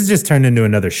 Okay, this has just turned into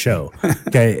another show.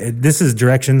 Okay, this is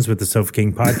Directions with the Sofa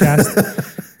King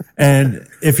podcast. And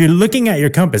if you're looking at your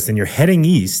compass and you're heading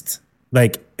east,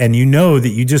 and you know that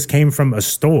you just came from a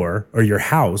store or your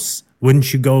house...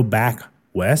 Wouldn't you go back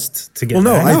west to get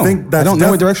back? I think that's... I don't know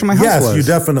what direction my house was. Yes, you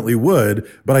definitely would.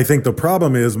 But I think the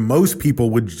problem is most people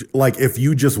would, like, if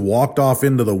you just walked off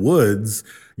into the woods,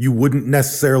 you wouldn't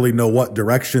necessarily know what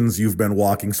directions you've been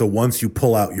walking. So once you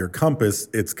pull out your compass,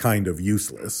 it's kind of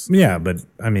useless. Yeah, but,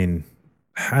 I mean,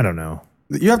 I don't know.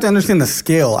 You have to understand the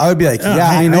scale. I would be like,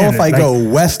 I know if I go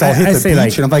west, I'll hit the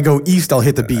beach, and if I go east, I'll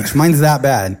hit the beach. Mine's that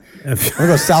bad. If I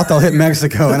go south, I'll hit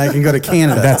Mexico, and I can go to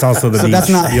Canada. That's also the beach. That's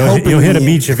not you'll hit a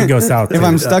beach if you go south. If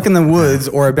I'm stuck in the woods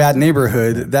or a bad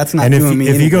neighborhood, that's not doing me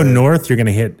anything. If you go north, you're going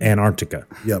to hit Antarctica.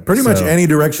 Yeah, pretty much any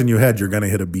direction you head, you're going to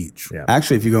hit a beach. Yeah.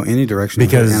 Actually, if you go any direction, you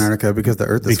hit Antarctica because the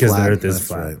Earth is flat. Because the Earth is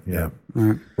flat. Right. Yeah.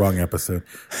 Right. Wrong episode.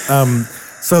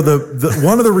 So the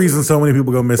one of the reasons so many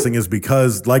people go missing is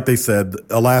because, like they said,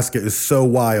 Alaska is so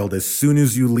wild. As soon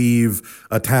as you leave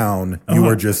a town, you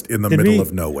are just in the middle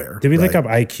of nowhere. Did we look up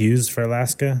IQs for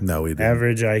Alaska? No, we didn't.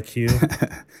 Average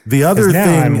IQ. The other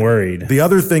thing, I'm worried. The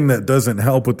other thing that doesn't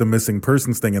help with the missing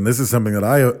persons thing, and this is something that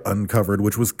I uncovered,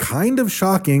 which was kind of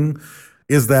shocking,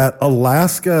 is that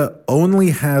Alaska only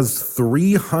has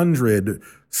 300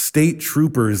 state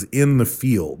troopers in the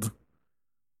field.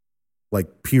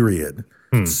 Like, period.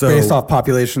 So, based off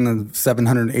population of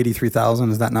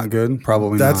 783,000, is that not good?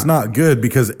 Probably not. That's not good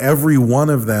because every one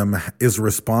of them is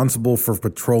responsible for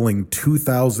patrolling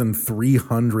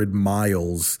 2,300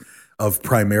 miles of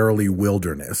primarily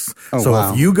wilderness.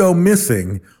 If you go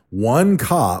missing, one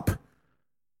cop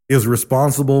is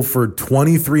responsible for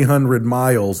 2,300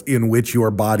 miles in which your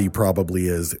body probably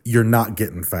is. You're not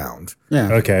getting found.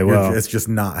 Yeah. Okay, well. It's just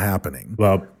not happening.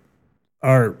 Well,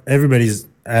 everybody's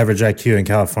average IQ in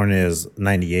California is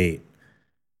 98,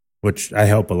 which I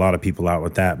help a lot of people out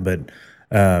with that, but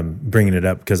bringing it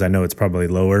up because I know it's probably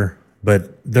lower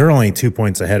but they're only 2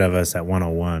 points ahead of us at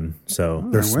 101. So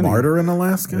They're smarter in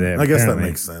Alaska? Yeah, I guess that apparently.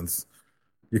 makes sense.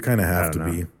 You kind of have to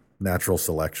don't be natural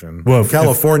selection. Well, In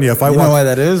California, if I You know want... why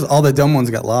that is? All the dumb ones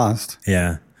got lost.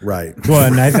 yeah. Right. Well,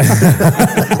 and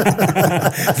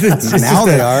Now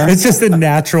they are. It's just a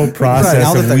natural process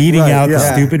now that of they're- weeding out the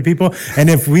yeah. stupid people. And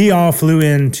if we all flew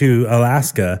into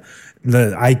Alaska,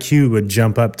 the IQ would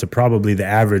jump up to probably the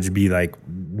average be like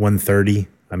 130.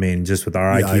 I mean, just with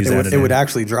our IQs added It would in.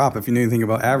 actually drop if you knew anything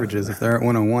about averages. If they're at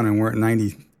 101 and we're at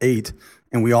 98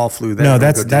 and we all flew there. No, it would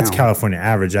that's go down. California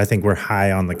average. I think we're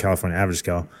high on the California average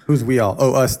scale. Who's we all?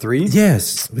 Oh, us three?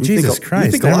 Yes, Jesus think- you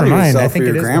Christ! think a lot Never of mind. I yourself think for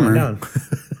it your is grammar. going down.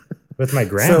 With my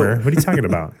grammar, what are you talking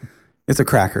about? It's a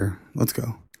cracker. Let's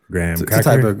go. Graham It's a cracker?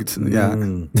 type of, it's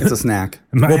a snack.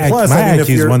 My, Well, plus, my I mean, if IQ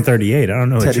is you're- 138. I don't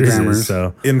know what Teddy yours Grammars. is.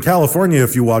 So In California,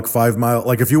 if you walk 5 miles,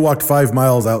 like if you walked 5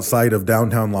 miles outside of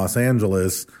downtown Los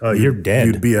Angeles, you're dead.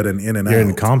 You'd be at an In-N-Out. you're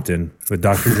in Compton with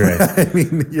Dr. Dre. I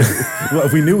mean, yeah. Well,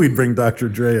 we knew we'd bring Dr.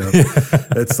 Dre up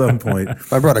at some point.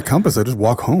 If I brought a compass, I'd just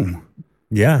walk home.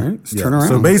 Yeah. Just turn around.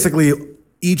 So basically,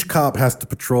 each cop has to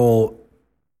patrol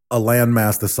a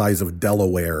landmass the size of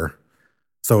Delaware.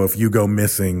 So if you go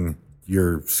missing,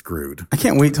 you're screwed. I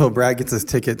can't wait till Brad gets his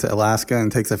ticket to Alaska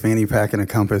and takes a fanny pack and a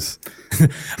compass.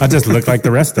 I'll just look like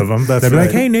the rest of them. They'll be like,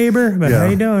 right. hey, neighbor, but how Yeah.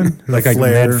 you doing? Like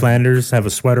flare. Ned Flanders, have a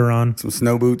sweater on Some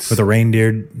snow boots. with a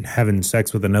reindeer having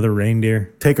sex with another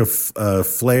reindeer. Take a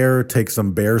flare, take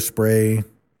some bear spray.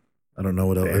 I don't know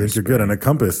what else. I think you're good. And a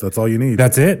compass. That's all you need.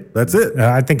 That's it. That's it.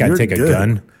 I think I'd You're take a good.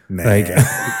 gun. Nah. Like,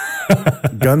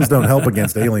 Guns don't help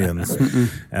against aliens.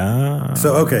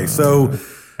 So, okay. So,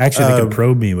 actually, they could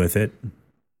probe me with it.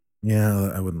 yeah,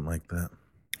 I wouldn't like that.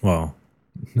 Well,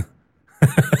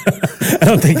 I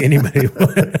don't think anybody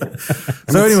would.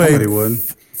 So anyway, somebody would.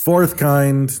 Fourth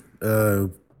kind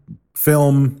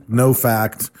film, no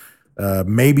fact.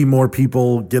 Maybe more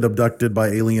people get abducted by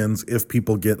aliens. If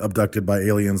people get abducted by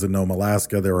aliens in Nome,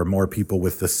 Alaska, there are more people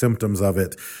with the symptoms of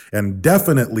it, and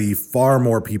definitely far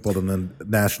more people than the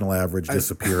national average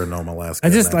disappear in Nome, Alaska. I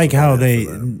and just that's like about how it they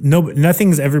for them.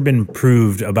 nothing's ever been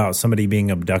proved about somebody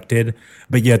being abducted,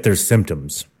 but yet there's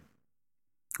symptoms.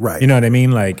 Right. You know what I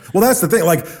mean? Like, Well, that's the thing.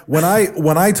 Like when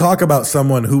I talk about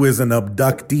someone who is an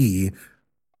abductee,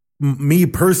 me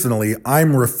personally,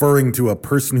 I'm referring to a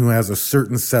person who has a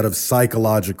certain set of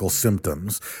psychological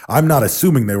symptoms. I'm not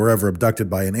assuming they were ever abducted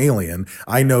by an alien.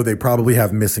 I know they probably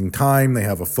have missing time. They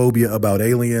have a phobia about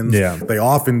aliens. Yeah. They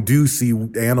often do see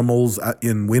animals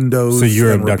in windows So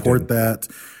you're and abducted. report that.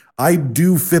 I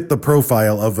do fit the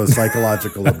profile of a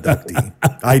psychological abductee.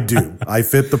 I do. I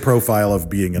fit the profile of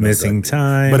being an Missing abductee.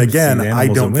 time, But again, see I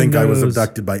animals don't in think I was windows.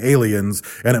 abducted by aliens,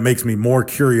 and it makes me more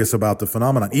curious about the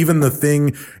phenomenon. Even the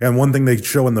thing, and one thing they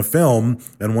show in the film,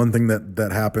 and one thing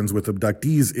that happens with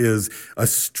abductees is a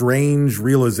strange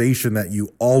realization that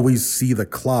you always see the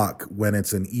clock when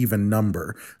it's an even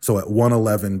number. So at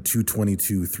 111,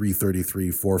 222,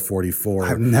 333, 444.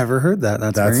 I've never heard that.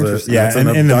 That's very interesting. yeah, that's an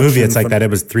and in the movie, abduction it's like that. It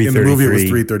was In the movie, it was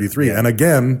 333. 333. And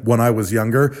again, when I was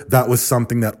younger, that was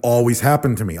something that always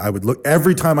happened to me. I would look,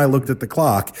 every time I looked at the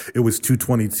clock, it was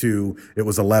 222, it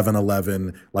was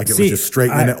 11:11, like it See, was just straight,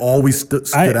 and it always stood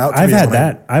out to I've me. had when I-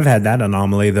 that. I've had that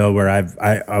anomaly though, where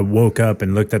I woke up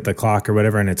and looked at the clock or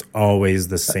whatever, and it's always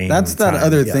the same. That's that time.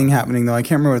 other thing happening though. I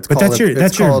can't remember what it's But called. that's your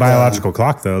It's your called, biological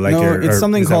clock though. Like no, your, it's or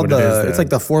something is that called what it is? it's like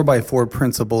the 4x4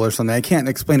 principle or something. I can't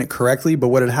explain it correctly, but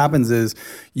what it happens is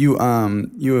you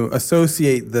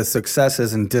associate the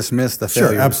successes and dismiss the Sure,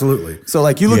 failures. absolutely. So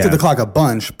like you looked Yeah. at the clock a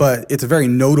bunch, but it's very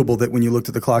notable that when you looked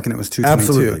at the clock and it was 2:22.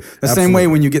 Absolutely. The same way Absolutely.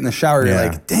 when you get in the shower, you're Yeah.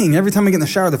 like, dang, every time I get in the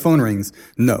shower, the phone rings.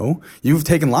 No, you've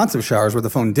taken lots of showers where the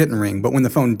phone didn't ring, but when the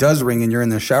phone does ring and you're in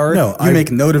the shower, No, you I-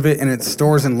 make note of it and it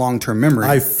stores in long-term memory.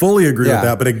 I fully agree Yeah. with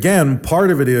that. But again,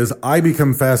 part of it is I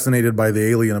become fascinated by the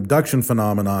alien abduction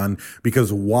phenomenon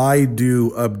because why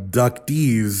do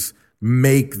abductees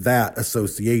make that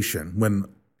association when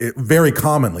very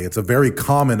commonly, it's a very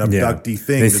common abductee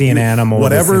thing. They to see an do. animal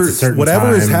that's Whatever at a certain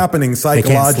whatever is time, happening they can't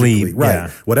psychologically, sleep, right? yeah.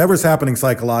 Whatever's happening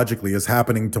psychologically is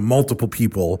happening to multiple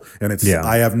people, and it's. Yeah.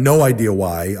 I have no idea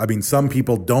why. I mean, some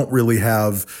people don't really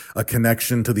have a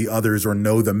connection to the others or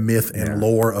know the myth and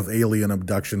lore of alien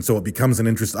abduction, so it becomes an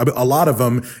interest. I mean, a lot of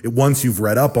them, once you've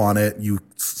read up on it, you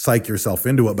psych yourself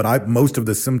into it. But most of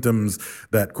the symptoms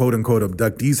that quote unquote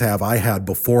abductees have, I had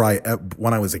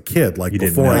when I was a kid, like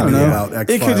before I knew about X-Files.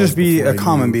 It could just be a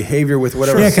common behavior with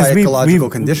whatever psychological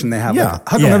condition they have. Yeah. Like,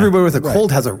 how come everybody with a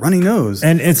cold has a runny nose?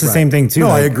 And it's the same thing too. No,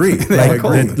 like, I agree.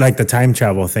 Like the time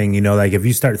travel thing, you know, like if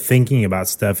you start thinking about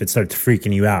stuff, it starts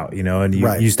freaking you out, you know, and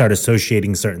you start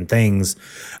associating certain things.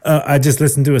 I just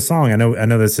listened to a song. I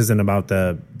know this isn't about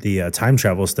the time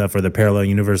travel stuff or the parallel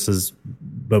universes,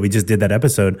 but we just did that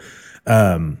episode.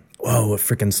 What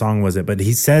freaking song was it? But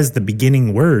he says the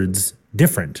beginning words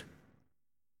different.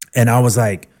 And I was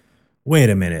like,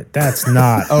 wait a minute, that's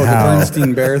not the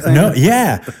Bernstein Bear thing? No,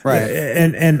 yeah. Right.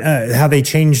 And how they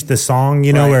changed the song,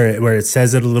 you know, where it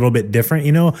says it a little bit different,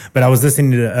 you know. But I was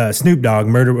listening to Snoop Dogg,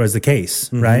 Murder Was the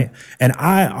Case, right? And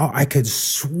I could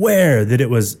swear that it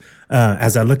was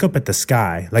as I look up at the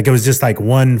sky, like it was just like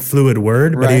one fluid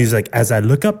word, but he was like, as I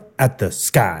look up at the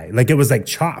sky, like it was like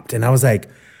chopped. And I was like,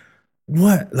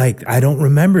 what? Like, I don't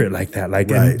remember it like that.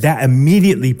 Like, and that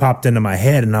immediately popped into my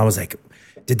head. And I was like,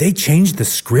 did they change the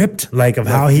script? Like of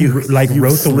how he wrote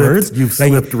the words? You've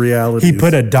slipped reality. He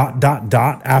put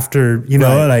a ... after, you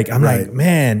know, like, I'm like,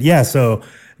 man, yeah. So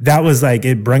that was like,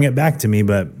 it brought it back to me,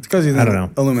 but it's because I don't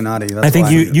know. Illuminati. That's I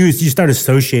think you start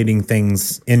associating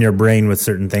things in your brain with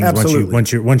certain things.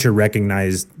 Absolutely. once you're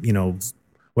recognized, you know,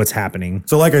 what's happening.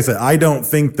 So like I said, I don't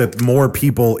think that more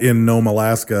people in Nome,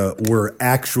 Alaska were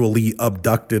actually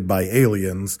abducted by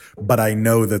aliens, but I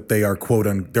know that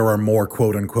there are more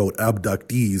quote unquote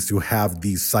abductees who have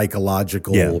these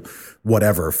psychological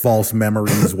whatever, false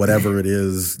memories, whatever it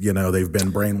is. You know, they've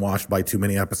been brainwashed by too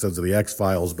many episodes of the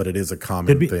X-Files, but it is a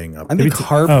common thing. I think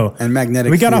HAARP and magnetic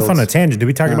We got fields. off on a tangent. Did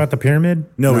we talk about the pyramid?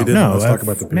 No, we didn't. Let's talk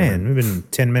about the pyramid. Man, we've been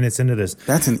 10 minutes into this.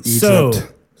 That's in Egypt. So,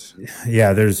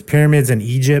 yeah, there's pyramids in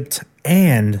Egypt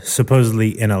and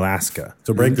supposedly in Alaska.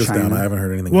 So break this down. I haven't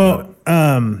heard anything about it.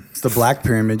 It's the Black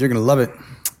Pyramid. You're going to love it.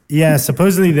 Yeah,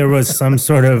 supposedly there was some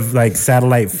sort of like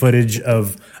satellite footage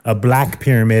of a black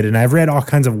pyramid, and I've read all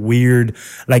kinds of weird,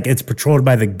 like it's patrolled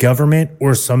by the government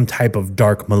or some type of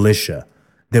dark militia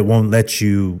that won't let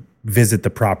you visit the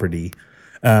property.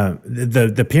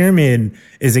 The pyramid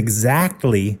is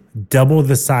exactly double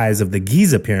the size of the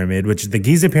Giza pyramid, which the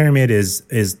Giza pyramid is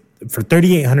for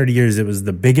 3,800 years it was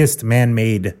the biggest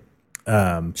man-made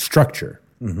structure.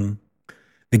 Mm-hmm.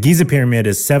 The Giza pyramid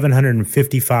is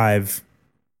 755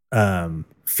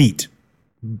 feet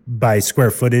by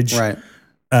square footage. Right.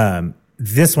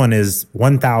 This one is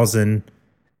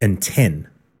 1,010.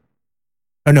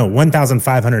 Oh no,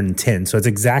 1,510. So it's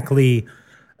exactly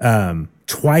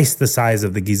twice the size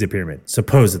of the Giza pyramid,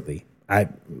 supposedly. I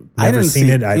didn't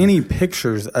see any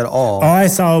pictures at all. All I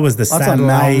saw was the Lots satellite. of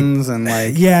mountains and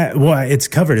like. Yeah, well, it's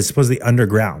covered. It's supposedly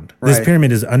underground. Right. This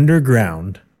pyramid is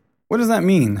underground. What does that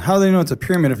mean? How do they know it's a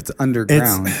pyramid if it's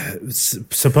underground? It's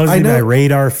supposedly by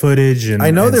radar footage and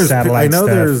satellite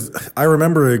stuff. I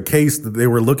remember a case that they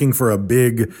were looking for a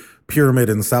big pyramid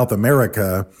in South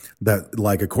America that,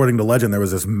 like, according to legend, there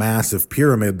was this massive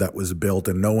pyramid that was built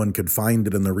and no one could find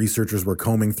it. And the researchers were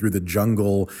combing through the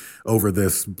jungle over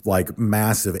this like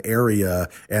massive area.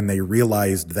 And they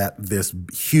realized that this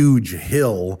huge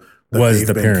hill that they've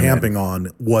been pyramid. camping on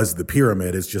was the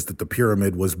pyramid. It's just that the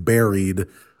pyramid was buried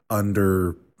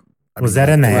under. Was that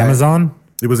in the Amazon?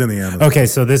 It was in the Amazon. Okay,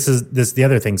 so this is the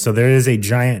other thing. So there is a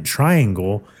giant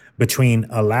triangle between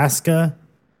Alaska.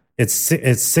 It's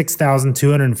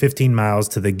 6,215 miles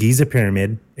to the Giza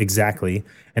pyramid, exactly.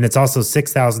 And it's also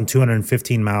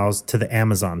 6,215 miles to the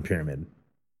Amazon pyramid.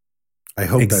 I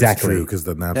hope that's true, because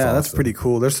then that's awesome. That's pretty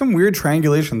cool. There's some weird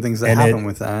triangulation things that happen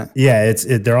with that. Yeah,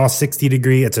 they're all 60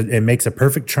 degree. It makes a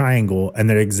perfect triangle, and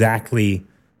they're exactly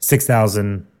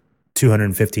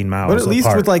 6,215 miles But at least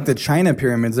apart. with like the China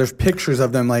pyramids, there's pictures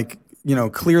of them like, you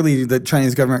know, clearly the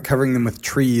Chinese government covering them with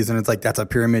trees, and it's like, that's a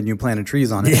pyramid and you planted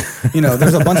trees on it. Yeah. You know,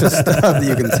 there's a bunch of stuff that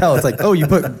you can tell. It's like, oh, you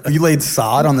laid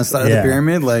sod on the side of the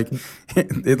pyramid. Like,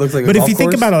 it looks like a But if golf you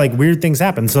think course. about it, like weird things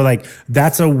happen. So like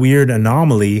that's a weird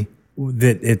anomaly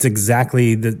that it's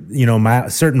exactly the, you know,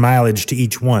 certain mileage to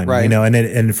each one, right. You know,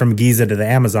 and from Giza to the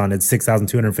Amazon, it's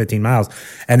 6,215 miles.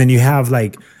 And then you have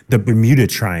like the Bermuda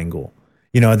Triangle.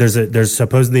 You know, there's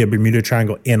supposedly a Bermuda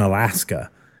Triangle in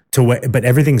Alaska. But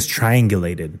everything's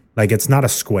triangulated. Like it's not a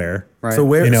square. Right. So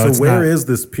where where is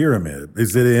this pyramid?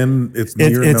 Is it in? It's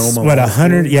near it's Nome, what Alaska?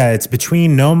 100. Yeah, it's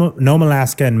between Nome,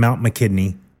 Alaska, and Mount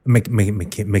McKinley.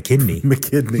 McKinley. My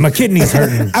kidney's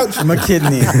hurting. Ouch, my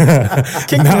kidney.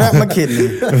 Kick me out my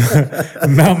kidney.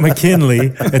 Mount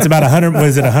McKinley. It's about 100.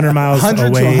 Was it 100 miles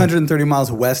 100 away? to 130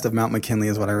 miles west of Mount McKinley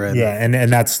is what I read. Yeah, and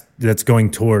that's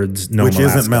going towards Nome, which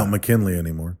Alaska. isn't Mount McKinley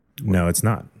anymore. No, it's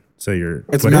not. So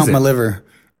it's Mount my liver.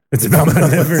 It's about my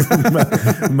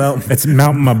liver. Mount It's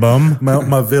Mount my bum. Mount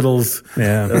my vittles.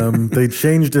 Yeah. They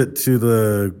changed it to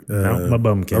the Mount my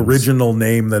bumpkins. original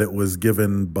name that it was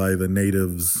given by the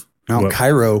natives. Mount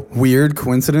Cairo. Weird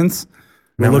coincidence.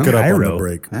 We'll Mount look it up on Cairo. the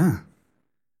break. Yeah.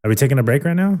 Are we taking a break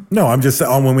right now? No, I'm just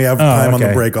saying, when we have time on the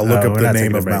okay. break, I'll look Oh, up we're the not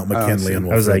name taking a of break. Mount McKinley. And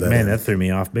we'll I was throw like, that man, in. that threw me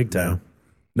off big time.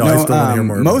 No, I still want to hear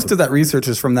more. Most of that research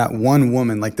is from that one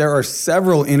woman. Like there are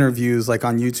several interviews like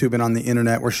on YouTube and on the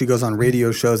internet where she goes on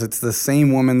radio shows. It's the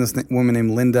same woman, this woman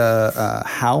named Linda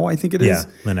Howe, I think it is. Yeah,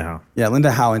 Linda Howe. Yeah,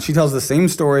 Linda Howe. And she tells the same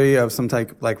story of some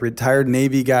type like retired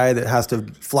Navy guy that has to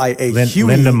fly a Huey.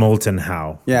 Linda Moulton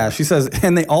Howe. Yeah, she says,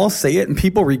 and they all say it and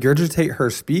people regurgitate her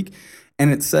speak. And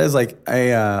it says like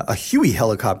a Huey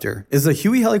helicopter. Is a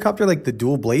Huey helicopter like the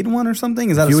dual blade one or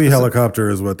something? Is that Huey a specific- helicopter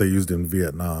is what they used in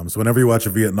Vietnam. So whenever you watch a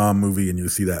Vietnam movie and you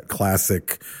see that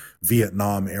classic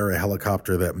Vietnam era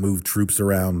helicopter that moved troops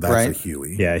around, that's a Right.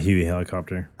 Huey. Yeah, Huey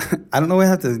helicopter. I don't know. We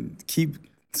have to keep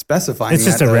specifying. It's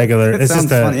just that, a though. regular. It It's sounds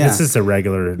just a. fun, yeah. It's just a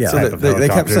regular Yeah. So type of they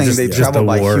helicopter. kept saying Just- they just travel a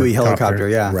by war Huey helicopter.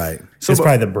 Yeah, Right. So, it's but,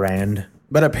 probably the brand.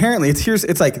 but apparently,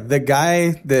 it's like the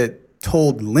guy that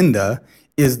told Linda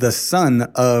is the son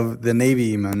of the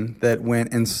Navyman that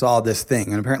went and saw this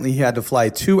thing, and apparently he had to fly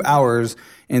 2 hours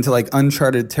into like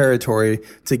uncharted territory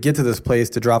to get to this place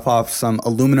to drop off some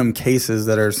aluminum cases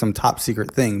that are some top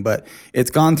secret thing. But it's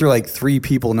gone through like 3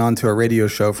 people and onto a radio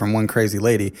show from one crazy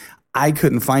lady. I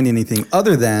couldn't find anything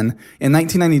other than in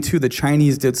 1992, the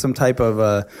Chinese did some type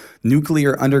of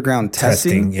nuclear underground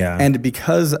testing. Yeah. And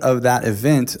because of that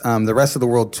event, the rest of the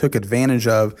world took advantage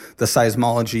of the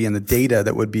seismology and the data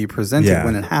that would be presented Yeah.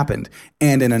 when it happened.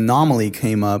 And an anomaly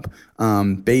came up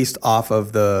based off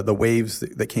of the waves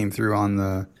that came through on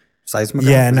the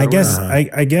seismograph. Yeah, and Is I that guess right?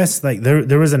 I guess like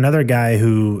there was another guy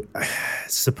who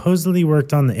supposedly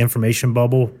worked on the information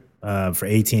bubble for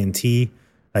AT&T.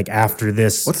 Like after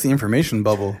this, What's the information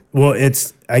bubble? well,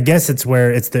 I guess it's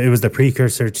where it was the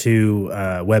precursor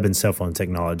to web and cell phone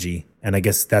technology, and I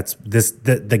guess that's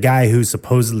the guy who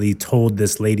supposedly told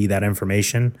this lady that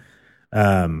information.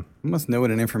 You must know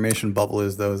what an information bubble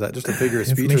is, though. Is that just a figure of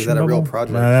speech, or is that a real Bubble?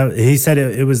 project? He said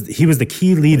he was the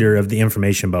key leader of the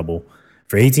information bubble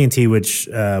for AT&T, which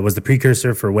was the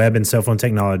precursor for web and cell phone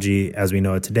technology as we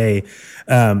know it today.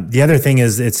 The other thing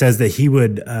is it says that he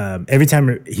would, every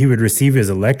time he would receive his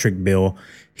electric bill,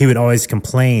 he would always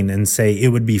complain and say it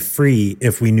would be free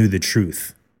if we knew the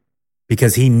truth,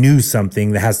 because he knew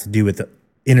something that has to do with the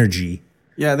energy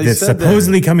Yeah, they that's said that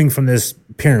supposedly coming from this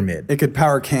pyramid. it could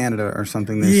power Canada or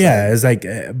something. They Yeah, said. it's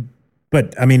like,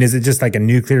 but I mean, is it just like a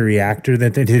nuclear reactor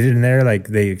that they did in there? Like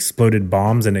they exploded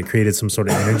bombs and it created some sort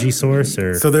of energy source,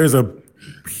 or So there's a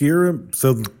pyramid.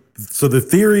 So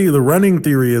the running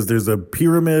theory is there's a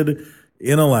pyramid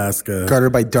in Alaska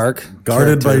guarded by dark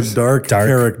characters. dark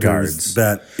characters guards.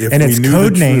 that if and we it's knew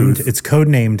codenamed. the truth, It's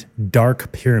codenamed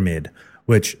Dark Pyramid,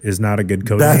 which is not a good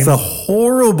code that's name. a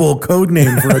horrible code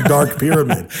name for a dark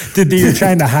pyramid. You're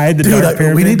trying to hide the Dude, Dark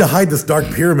Pyramid. we need to hide this dark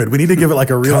pyramid. We need to give it like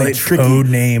a call really it tricky. code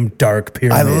name Dark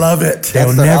Pyramid. I love it. They'll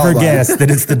That's their never outline. guess that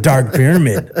it's the Dark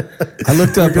Pyramid. I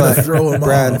looked up throw 'em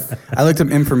Brad. off. I looked up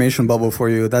information bubble for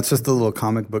you. That's just the little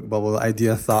comic book bubble,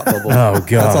 idea thought bubble. Oh,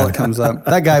 That's all God. that comes up.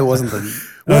 That guy wasn't the.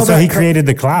 Oh, so he created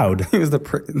the cloud. He was the That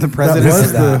president was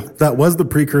of that. that was the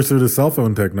precursor to cell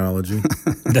phone technology.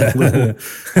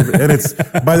 And it's,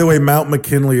 by the way, Mount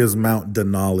McKinley is Mount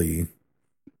Denali.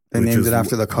 They which named is- it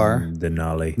after the car.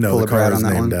 Denali. No, Pull the a Brad car is on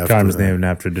that named one? after Car was that. named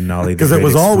after Denali. Because it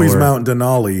was always Mount. Mount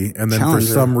Denali, and then Challenger.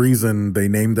 for some reason they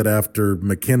named it after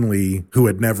McKinley, who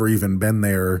had never even been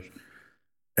there.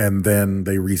 And then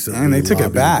they recently And they took it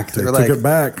lobbied. back. They They were took like, it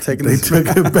back. taking They this took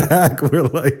it back. We're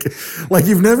like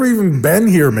you've never even been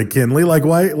here, McKinley.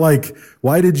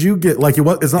 Why did you get like it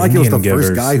was? It's not like it was the Indian first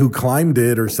givers. guy who climbed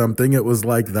it or something. It was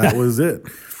like that was it.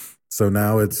 So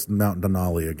now it's Mount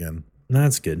Denali again.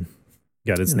 That's good.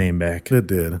 Got its name back. It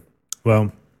did.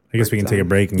 Well, I guess we can take a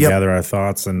break and Yep. gather our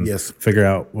thoughts and Yes. figure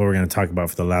out what we're going to talk about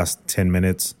for the last 10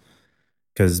 minutes,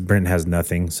 because Brent has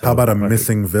nothing. So How about a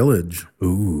missing village?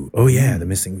 Ooh. Oh, yeah. The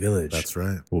Missing Village. That's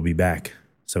right. We'll be back.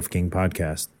 Sofa King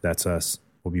Podcast. That's us.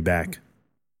 We'll be back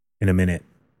in a minute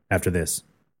after this.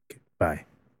 Bye.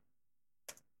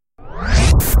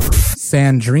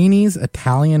 Sandrini's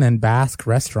Italian and Basque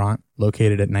restaurant,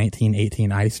 located at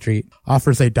 1918 I Street,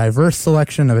 offers a diverse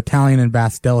selection of Italian and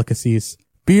Basque delicacies,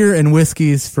 beer and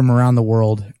whiskeys from around the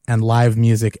world, and live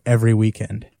music every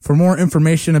weekend. For more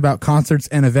information about concerts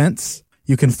and events,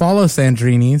 you can follow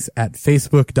Sandrini's at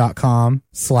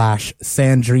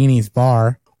facebook.com/Sandrini's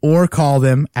Bar or call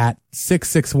them at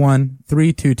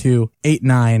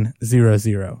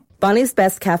 661-322-8900. Bonnie's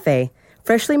Best Cafe,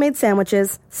 Freshly made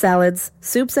sandwiches, salads,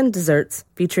 soups, and desserts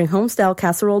featuring home-style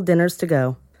casserole dinners to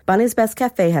go. Bonnie's Best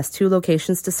Cafe has 2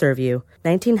 locations to serve you.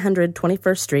 1900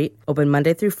 21st Street, open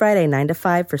Monday through Friday 9 to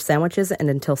 5 for sandwiches and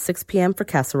until 6 p.m. for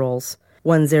casseroles.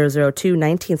 1002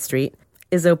 19th Street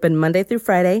is open Monday through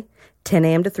Friday, 10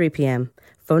 a.m. to 3 p.m.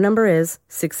 Phone number is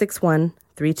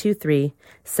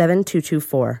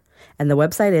 661-323-7224. And the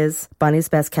website is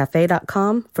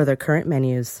bonniesbestcafe.com for their current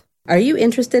menus. Are you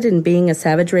interested in being a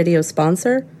Savage Radio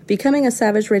sponsor? Becoming a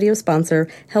Savage Radio sponsor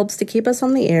helps to keep us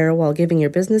on the air while giving your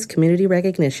business community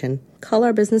recognition. Call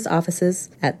our business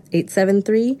offices at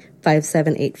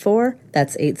 873-5784.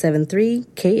 That's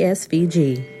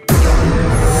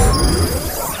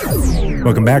 873-KSVG.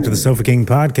 Welcome back to the Sofa King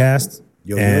podcast.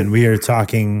 Yo. And we are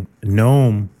talking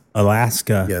Nome,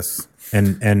 Alaska. Yes.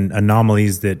 And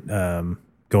anomalies that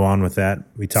go on with that.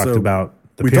 We talked about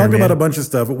the we pyramid. talked about a bunch of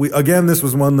stuff. This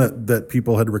was one that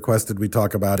people had requested we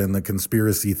talk about in the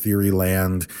conspiracy theory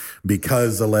land,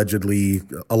 because allegedly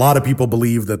a lot of people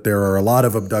believe that there are a lot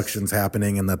of abductions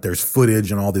happening and that there's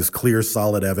footage and all this clear,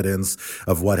 solid evidence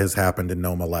of what has happened in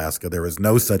Nome, Alaska. There is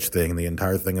no such thing. The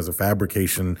entire thing is a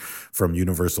fabrication from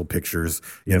Universal Pictures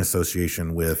in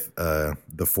association with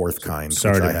the fourth kind,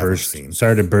 Sorry which to I haven't burst. seen.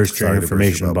 Sorry to burst your Sorry to burst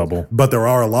information your bubble. But there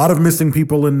are a lot of missing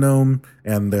people in Nome,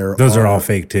 and Those are all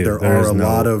fake, too. There There are is a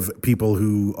no- lot of people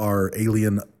who are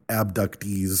alien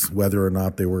abductees. Whether or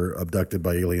not they were abducted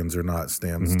by aliens or not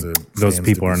stands to Those stands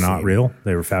people to are be not seen. real.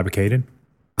 They were fabricated.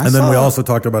 And then we also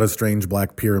talked about a strange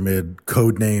black pyramid,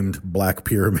 codenamed Black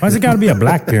Pyramid. Why's it got to be a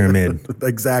black pyramid?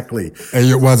 Exactly.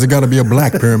 Hey, why's it got to be a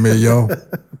black pyramid, yo?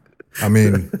 I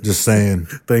mean, just saying.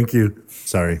 Thank you.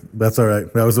 Sorry. That's all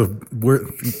right. That was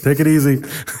take it easy.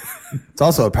 It's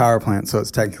also a power plant, so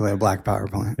it's technically a black power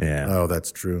plant. Yeah. Oh,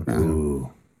 that's true.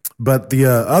 But the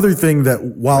other thing that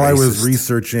while I was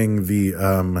researching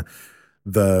the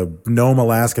Nome,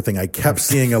 Alaska thing, I kept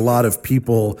seeing a lot of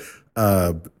people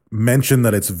mention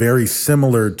that it's very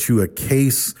similar to a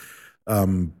case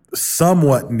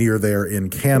somewhat near there in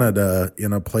Canada,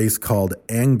 in a place called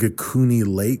Angakuni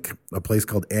Lake,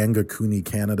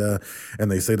 Canada.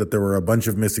 And they say that there were a bunch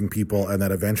of missing people and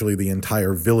that eventually the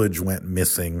entire village went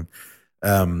missing.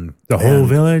 The whole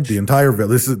village? The entire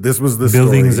village. This was the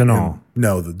Buildings story. and all?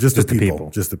 No, just the the people. people.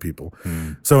 Just the people.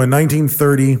 So in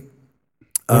 1930,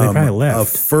 Well, they probably a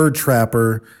left. fur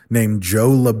trapper named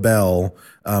Joe LaBelle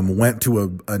went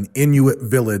to an Inuit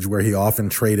village where he often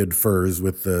traded furs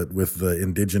with the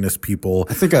indigenous people.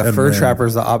 I think a fur trapper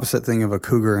is the opposite thing of a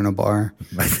cougar in a bar.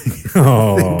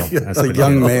 Oh, that's It's a pretty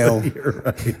young good. male. You're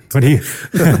right. What do you?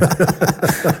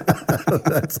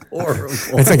 That's horrible.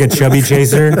 It's like a chubby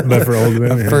chaser, but for old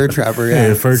women. Fur trapper, Yeah,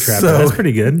 yeah. a fur trapper. So- That's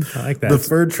pretty good. I like that. The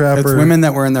fur trapper. It's women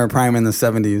that were in their prime in the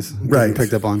 70s. Right.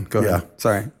 Picked up on. Go ahead. Yeah.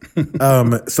 Sorry.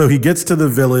 So he gets to the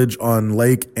village on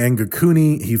Lake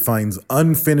Angakuni. He finds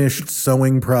unfinished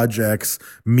sewing projects,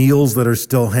 meals that are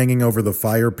still hanging over the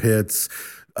fire pits,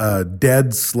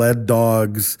 dead sled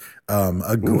dogs,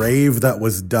 a grave that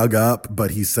was dug up,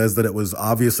 but he says that it was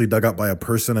obviously dug up by a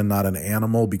person and not an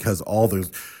animal, because all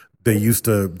those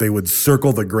they would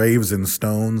circle the graves in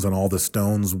stones, and all the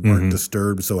stones weren't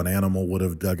disturbed, so an animal would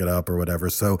have dug it up or whatever.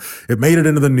 So it made it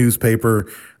into the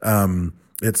newspaper,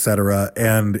 etc.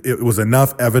 And it was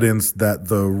enough evidence that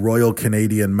the Royal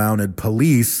Canadian Mounted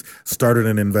Police started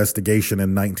an investigation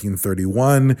in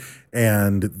 1931,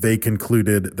 and they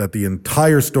concluded that the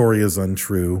entire story is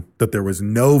untrue, that there was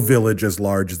no village as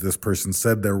large as this person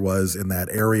said there was in that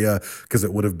area, because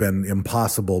it would have been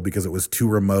impossible, because it was too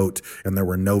remote and there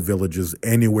were no villages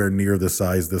anywhere near the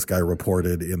size this guy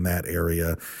reported in that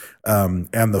area.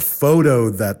 And the photo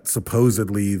that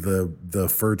supposedly the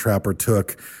fur trapper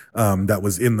took, that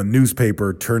was in the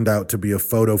newspaper, turned out to be a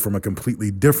photo from a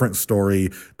completely different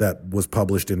story that was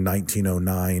published in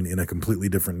 1909 in a completely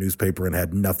different newspaper and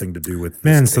had nothing to do with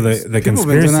Man, this so case. the People have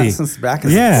been doing conspiracy. that since back in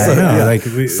Yeah, the I know. Yeah. Like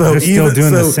they're still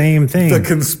doing the same thing. The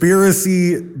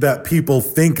conspiracy that people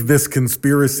think this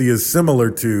conspiracy is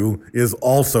similar to is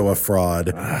also a fraud.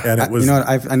 And it was, You know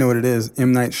what? I know what it is.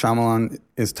 M. Night Shyamalan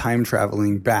is time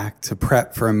traveling back to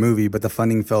prep for a movie, but the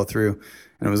funding fell through.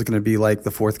 And it was going to be like The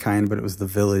Fourth Kind, but it was The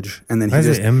Village. And then Why is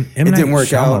it it M. it didn't Night work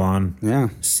Shyamalan? out. Yeah.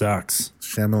 Sucks.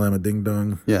 Shamalama Ding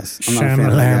Dong. Yes. I'm not a fan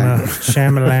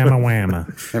of that Shamalama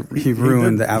whamma. guy. He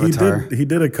ruined the Avatar. He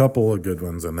did a couple of good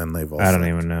ones, and then they've all I don't sucked.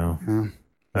 even know.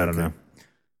 I don't know.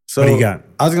 So What do you got?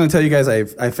 I was going to tell you guys,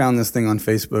 I found this thing on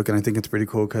Facebook, and I think it's pretty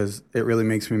cool because it really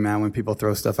makes me mad when people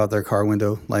throw stuff out their car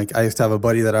window. Like, I used to have a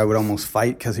buddy that I would almost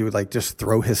fight because he would like just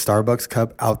throw his Starbucks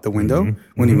cup out the window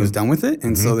when he was done with it.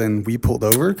 And so then we pulled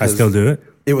over. I still do it.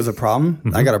 It was a problem.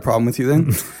 I got a problem with you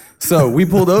then. So we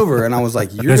pulled over, and I was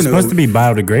like, "You're They're gonna supposed to be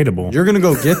biodegradable. You're gonna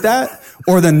go get that,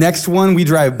 or the next one we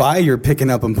drive by, you're picking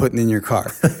up and putting in your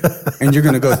car, and you're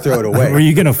gonna go throw it away." Were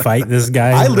you gonna fight this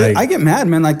guy? I get mad,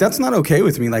 man. Like that's not okay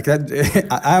with me. Like that,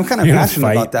 I'm kind of You're gonna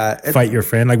passionate about that. Fight your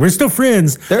friend. Like we're still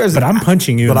friends, but I'm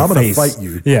punching you. But in I'm the gonna face. fight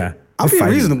you. Yeah. I'm being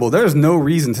reasonable. There's no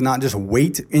reason to not just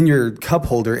wait in your cup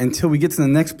holder until we get to the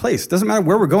next place. Doesn't matter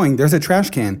where we're going. There's a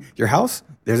trash can. Your house,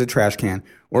 there's a trash can.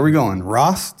 Where are we going?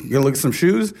 Ross, you gonna look at some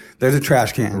shoes? There's a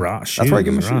trash can. Ross, that's where I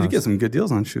get my shoes. You get some good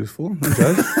deals on shoes, fool. No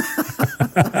judge.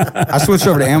 I switched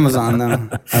over to Amazon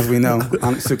though, as we know.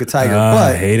 I'm Suka Tiger.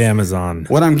 I hate Amazon.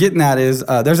 What I'm getting at is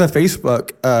there's a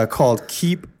Facebook called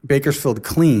Keep Bakersfield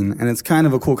Clean, and it's kind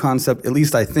of a cool concept, at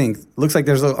least I think. It looks like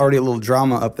there's already a little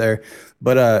drama up there,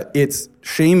 but it's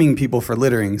shaming people for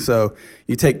littering. So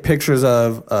you take pictures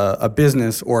of a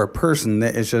business or a person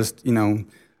that is just,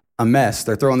 a mess.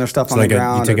 They're throwing their stuff on the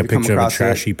ground. You take a picture of a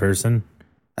trashy person?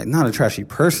 Not a trashy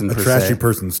person, A trashy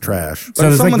person's trash. So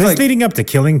there's like this leading up to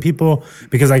killing people,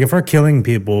 because like if we're killing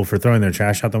people for throwing their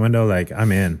trash out the window, like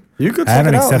I'm in. You could. I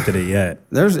haven't check it out. accepted it yet.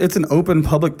 It's an open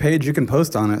public page. You can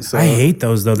post on it. So I hate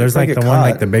those though. There's like the get one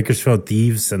like caught. the Bakersfield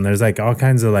Thieves, and there's like all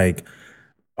kinds of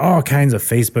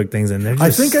Facebook things, and they're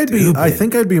just I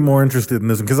think I'd be more interested in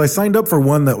this one because I signed up for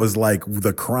one that was like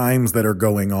the crimes that are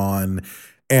going on.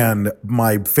 And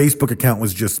my Facebook account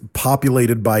was just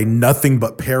populated by nothing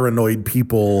but paranoid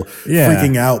people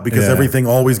freaking out because everything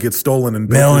always gets stolen. And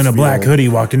Mel in a black hoodie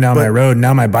walking down my road.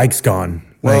 Now my bike's gone.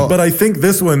 Well, but I think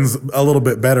this one's a little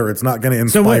bit better. It's not going to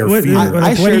inspire fear.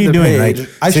 I what are you doing? Page.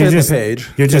 I shared the page.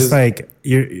 You're just like,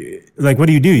 what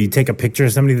do you do? You take a picture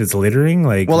of somebody that's littering?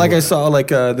 I saw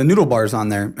the noodle bars on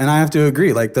there, and I have to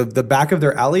agree. Like the back of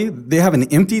their alley, they have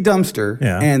an empty dumpster,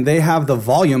 and they have the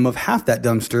volume of half that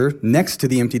dumpster next to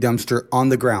the empty dumpster on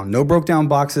the ground. No broke down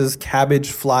boxes,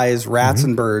 cabbage, flies, rats,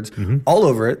 and birds all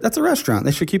over it. That's a restaurant.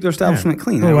 They should keep their establishment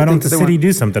clean. Well, why don't the city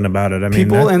do something about it? I mean,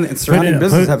 people and surrounding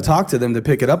businesses have talked to them to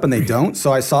pick it up, and they don't.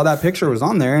 So I saw that picture was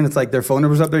on there, and it's like their phone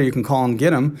number's up there. You can call and get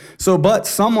them. So, but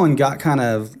someone got kind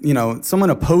of, someone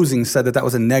opposing said that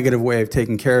was a negative way of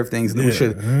taking care of things, and that we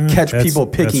should catch people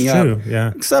picking up.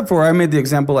 Yeah. Except for I made the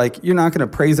example, like, you're not going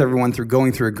to praise everyone through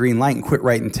going through a green light and quit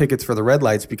writing tickets for the red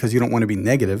lights because you don't want to be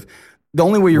negative. The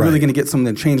only way you're really going to get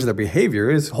someone to change their behavior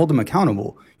is hold them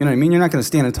accountable. You know what I mean? You're not going to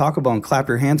stand at Taco Bell and clap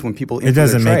your hands when people. It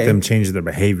doesn't make them change their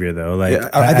behavior, though. Like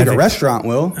I think a restaurant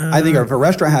will. I think if a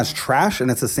restaurant has trash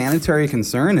and it's a sanitary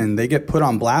concern and they get put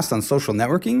on blast on social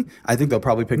networking, I think they'll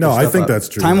probably pick. No, their stuff I think up. that's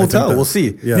true. Time will tell. We'll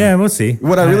see. Yeah, we'll see.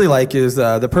 What I really like is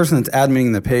the person that's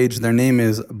adminning the page. Their name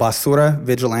is Basura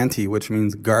Vigilante, which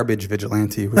means garbage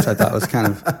vigilante, which I thought was kind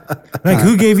of like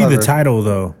who gave clever. you the title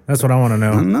though? That's what I want to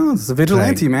know. I don't know. It's a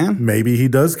vigilante, man. Maybe he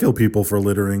does kill people for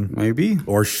littering. Maybe.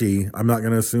 Or she. I'm not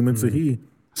going to assume it's a he.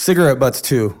 Cigarette butts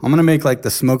too. I'm gonna make like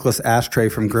the smokeless ashtray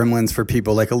from Gremlins for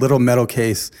people, like a little metal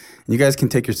case. And you guys can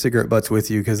take your cigarette butts with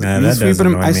you because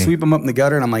I sweep them up in the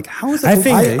gutter, and I'm like, how is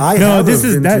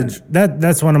that?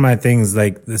 That's one of my things.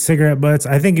 Like the cigarette butts.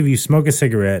 I think if you smoke a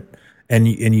cigarette and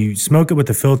you smoke it with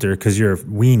a filter because you're a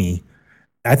weenie,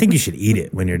 I think you should eat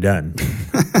it when you're done.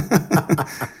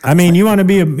 I mean, you want to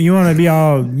be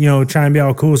all, try and be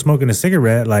all cool smoking a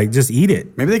cigarette, like just eat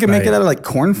it. Maybe they can make it out of like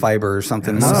corn fiber or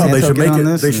something. No, they should make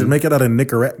it. They should make it out of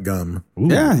Nicorette gum. Ooh.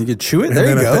 Yeah, you could chew it. There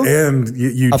you go. And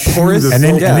you a chew porous, the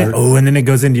and then it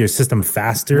goes into your system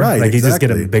faster. Right, like you just get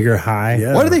a exactly. bigger high.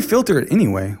 Yeah. Why do they filter it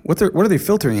anyway? What are they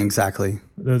filtering exactly?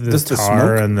 The just the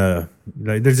tar smoke? and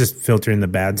they're just filtering the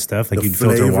bad stuff. Like the you'd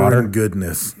filter flavor water. and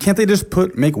goodness. Can't they just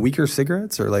make weaker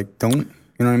cigarettes or like don't?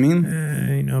 You know what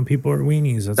I mean? People are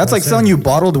weenies. That's like selling you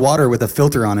bottled water with a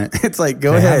filter on it. It's like,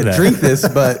 go ahead, drink this,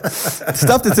 but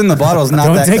stuff that's in the bottle is not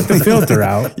Don't that. take the filter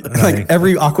out. Like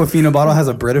every Aquafina bottle has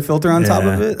a Brita filter on top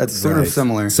of it. That's sort of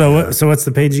similar. So what's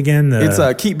the page again? It's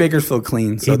Keep Bakersfield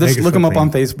Clean. So just look them up on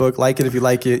Facebook. Like it if you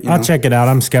like it. I'll check it out.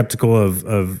 I'm skeptical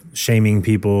of shaming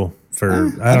people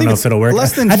for. I don't know if it'll work. I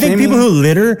think people who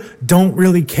litter don't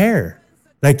really care.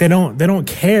 Like they don't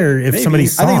care if somebody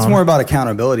saw I think it's them. more about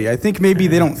accountability. I think maybe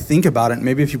they don't think about it.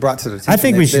 Maybe if you brought it to their attention, I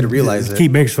think we should realize it.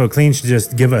 Keep Bakersfield Clean should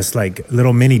just give us like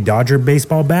little mini Dodger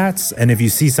baseball bats, and if you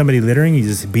see somebody littering, you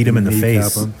just beat them in the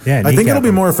face. Yeah, I think it'll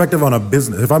be more effective on a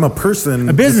business. If I'm a person,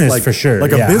 a business like, for sure.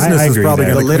 Like a business is probably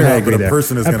going to litter, but a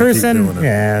person is going to keep doing it.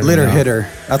 Yeah, litter hitter.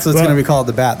 That's what it's going to be called.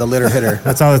 The bat, the litter hitter.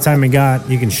 That's all the time we got.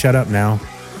 You can shut up now.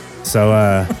 So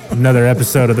another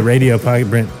episode of the radio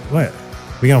podcast. Brent, what?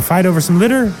 We gonna fight over some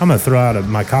litter? I'm gonna throw out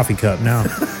my coffee cup now.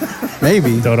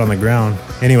 Maybe throw it on the ground.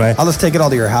 Anyway, I'll just take it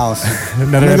all to your house.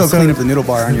 Another go episode, clean up the noodle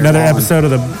bar on your Another lawn. episode of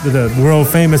the world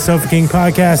famous Sofa King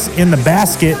podcast in the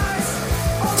basket.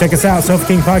 Check us out,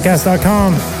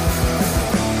 sofakingpodcast.com.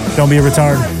 Don't be a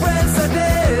retard.